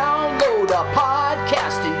download a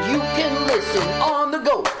podcast and you can listen on the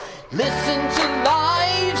go. Listen to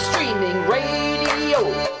live streaming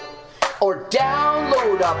radio or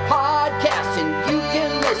download a podcast and you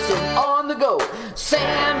can listen on the go.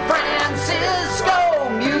 San Francisco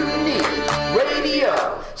Mutiny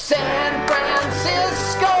Radio. San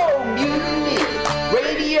Francisco Mutiny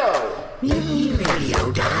Radio.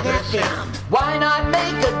 MutinyRadio.fm. Why not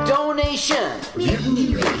make a donation?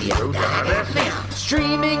 MutinyRadio.fm.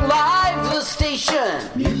 Streaming live the station.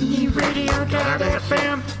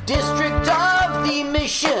 MutinyRadio.fm. District of the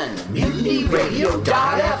Mission.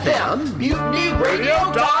 MutinyRadio.fm.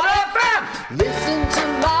 MutinyRadio.fm. Listen to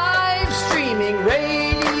live streaming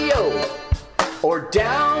radio or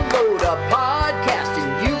download a podcast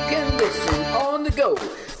and you can listen on the go.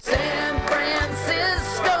 San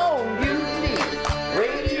Francisco Mutiny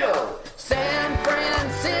Radio. San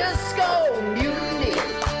Francisco Mutiny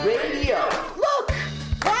Radio. Look,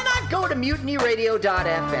 why not go to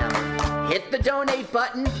MutinyRadio.fm? Hit the donate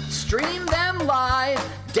button, stream them live,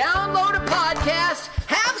 download a podcast,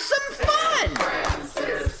 have some fun!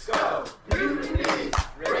 Francisco Mutiny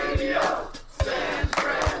Radio. San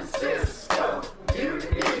Francisco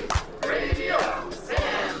Mutiny Radio.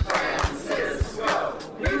 San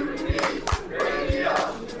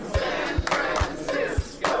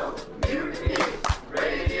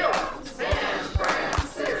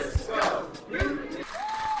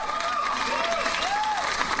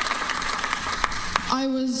I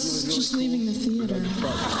was just leaving the theater.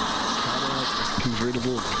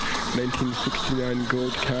 Convertible 1969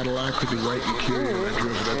 gold Cadillac with the white interior. I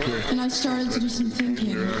drove it up here. And I started to do some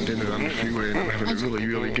thinking. Around in it on the freeway, and I'm having a really,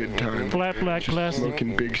 really good time. FlatBlackPlastic.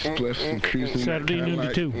 Smoking big spliffs and cruising Saturday noon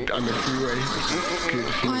to 2 on the freeway. Good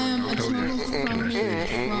to see I am a you. total phony,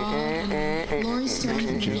 fraud, and Laurie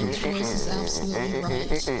Stone's voice is absolutely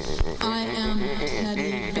right. I am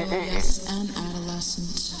petty, rebellious, and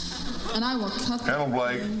adolescent. And I will cut Hello,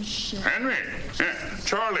 Blake. Henry, yeah,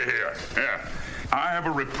 Charlie here. Yeah, I have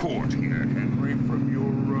a report here, Henry, from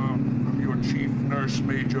your chief nurse,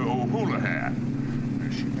 Major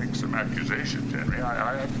O'Houlihan. She makes some accusations, Henry.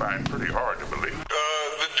 I find pretty hard to believe.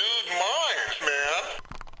 The dude minds, man.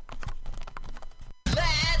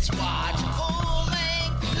 Let's watch a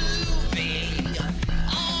full-length movie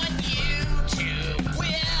on YouTube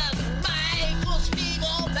with Michael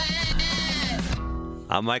Spiegelman.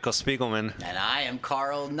 I'm Michael Spiegelman. And I am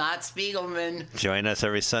Carl Not Spiegelman. Join us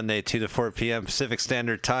every Sunday, 2 to 4 p.m. Pacific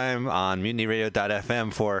Standard Time on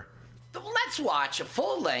MutinyRadio.fm for Let's watch a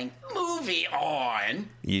full-length movie on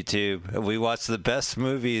YouTube. We watch the best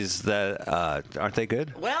movies that aren't they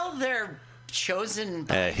good? Well, they're chosen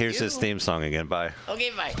by Here's you. his theme song again. Bye. Okay,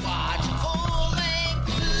 bye. Watch a full-length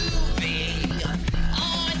movie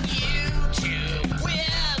on YouTube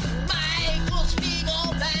with Michael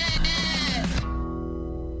Spiegelman.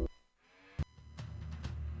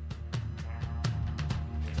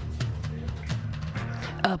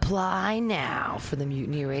 Apply now for the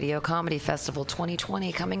Mutiny Radio Comedy Festival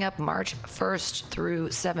 2020 coming up March 1st through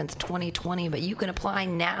 7th, 2020. But you can apply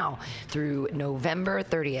now through November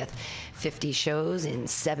 30th. 50 shows in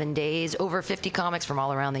 7 days, over 50 comics from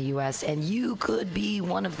all around the U.S., and you could be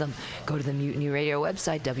one of them. Go to the Mutiny Radio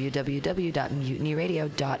website,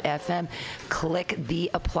 www.mutinyradio.fm. Click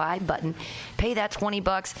the apply button. Pay that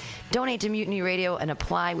 $20. Donate to Mutiny Radio and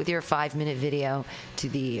apply with your 5-minute video to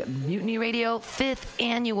the Mutiny Radio 5th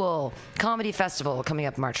Annual Comedy Festival coming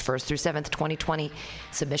up March 1st through 7th, 2020.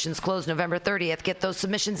 Submissions close November 30th. Get those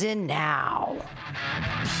submissions in now.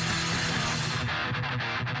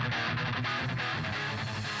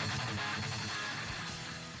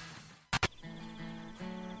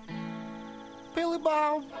 Billy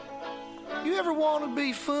Bob, you ever want to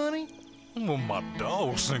be funny? Well, my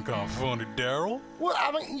dogs think I'm funny, Daryl. Well, I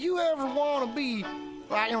mean, you ever want to be,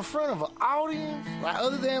 like, in front of an audience? Like,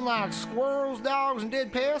 other than, like, squirrels, dogs, and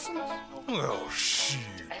dead peasants? Oh, shit.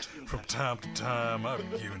 From time to time, I've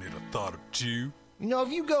given it a thought or two. You know, if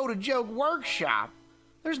you go to Joke Workshop,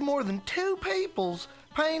 there's more than 2 peoples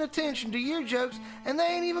paying attention to your jokes, and they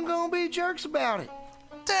ain't even gonna be jerks about it.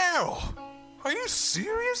 Daryl, are you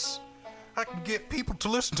serious? I can get people to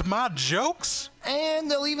listen to my jokes? And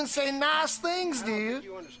they'll even say nice things to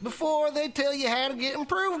you before they tell you how to get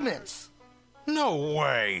improvements. No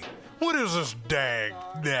way. What is this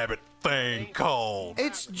dag-nabbit thing called?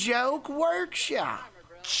 It's Joke Workshop.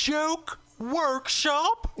 Joke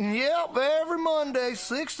Workshop? Yep, every Monday,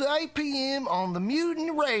 6 to 8 p.m. on the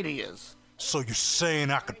Mutiny Radios. So you're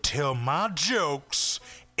saying I could tell my jokes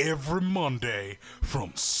every Monday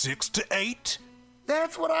from 6 to 8?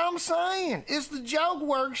 That's what I'm saying. It's the Joke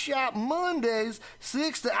Workshop Mondays,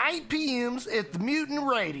 6 to 8 p.m. at the Mutiny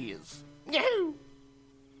Radios. Yahoo!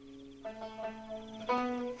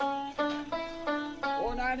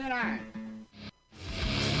 $4.99.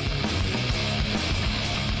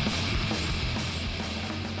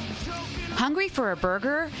 Hungry for a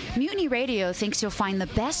burger? Mutiny Radio thinks you'll find the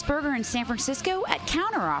best burger in San Francisco at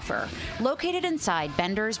Counteroffer, located inside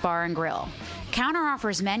Bender's Bar and Grill.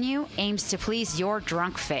 Counteroffer's menu aims to please your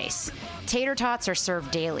drunk face. Tater tots are served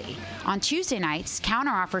daily. On Tuesday nights,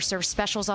 Counteroffer serves specials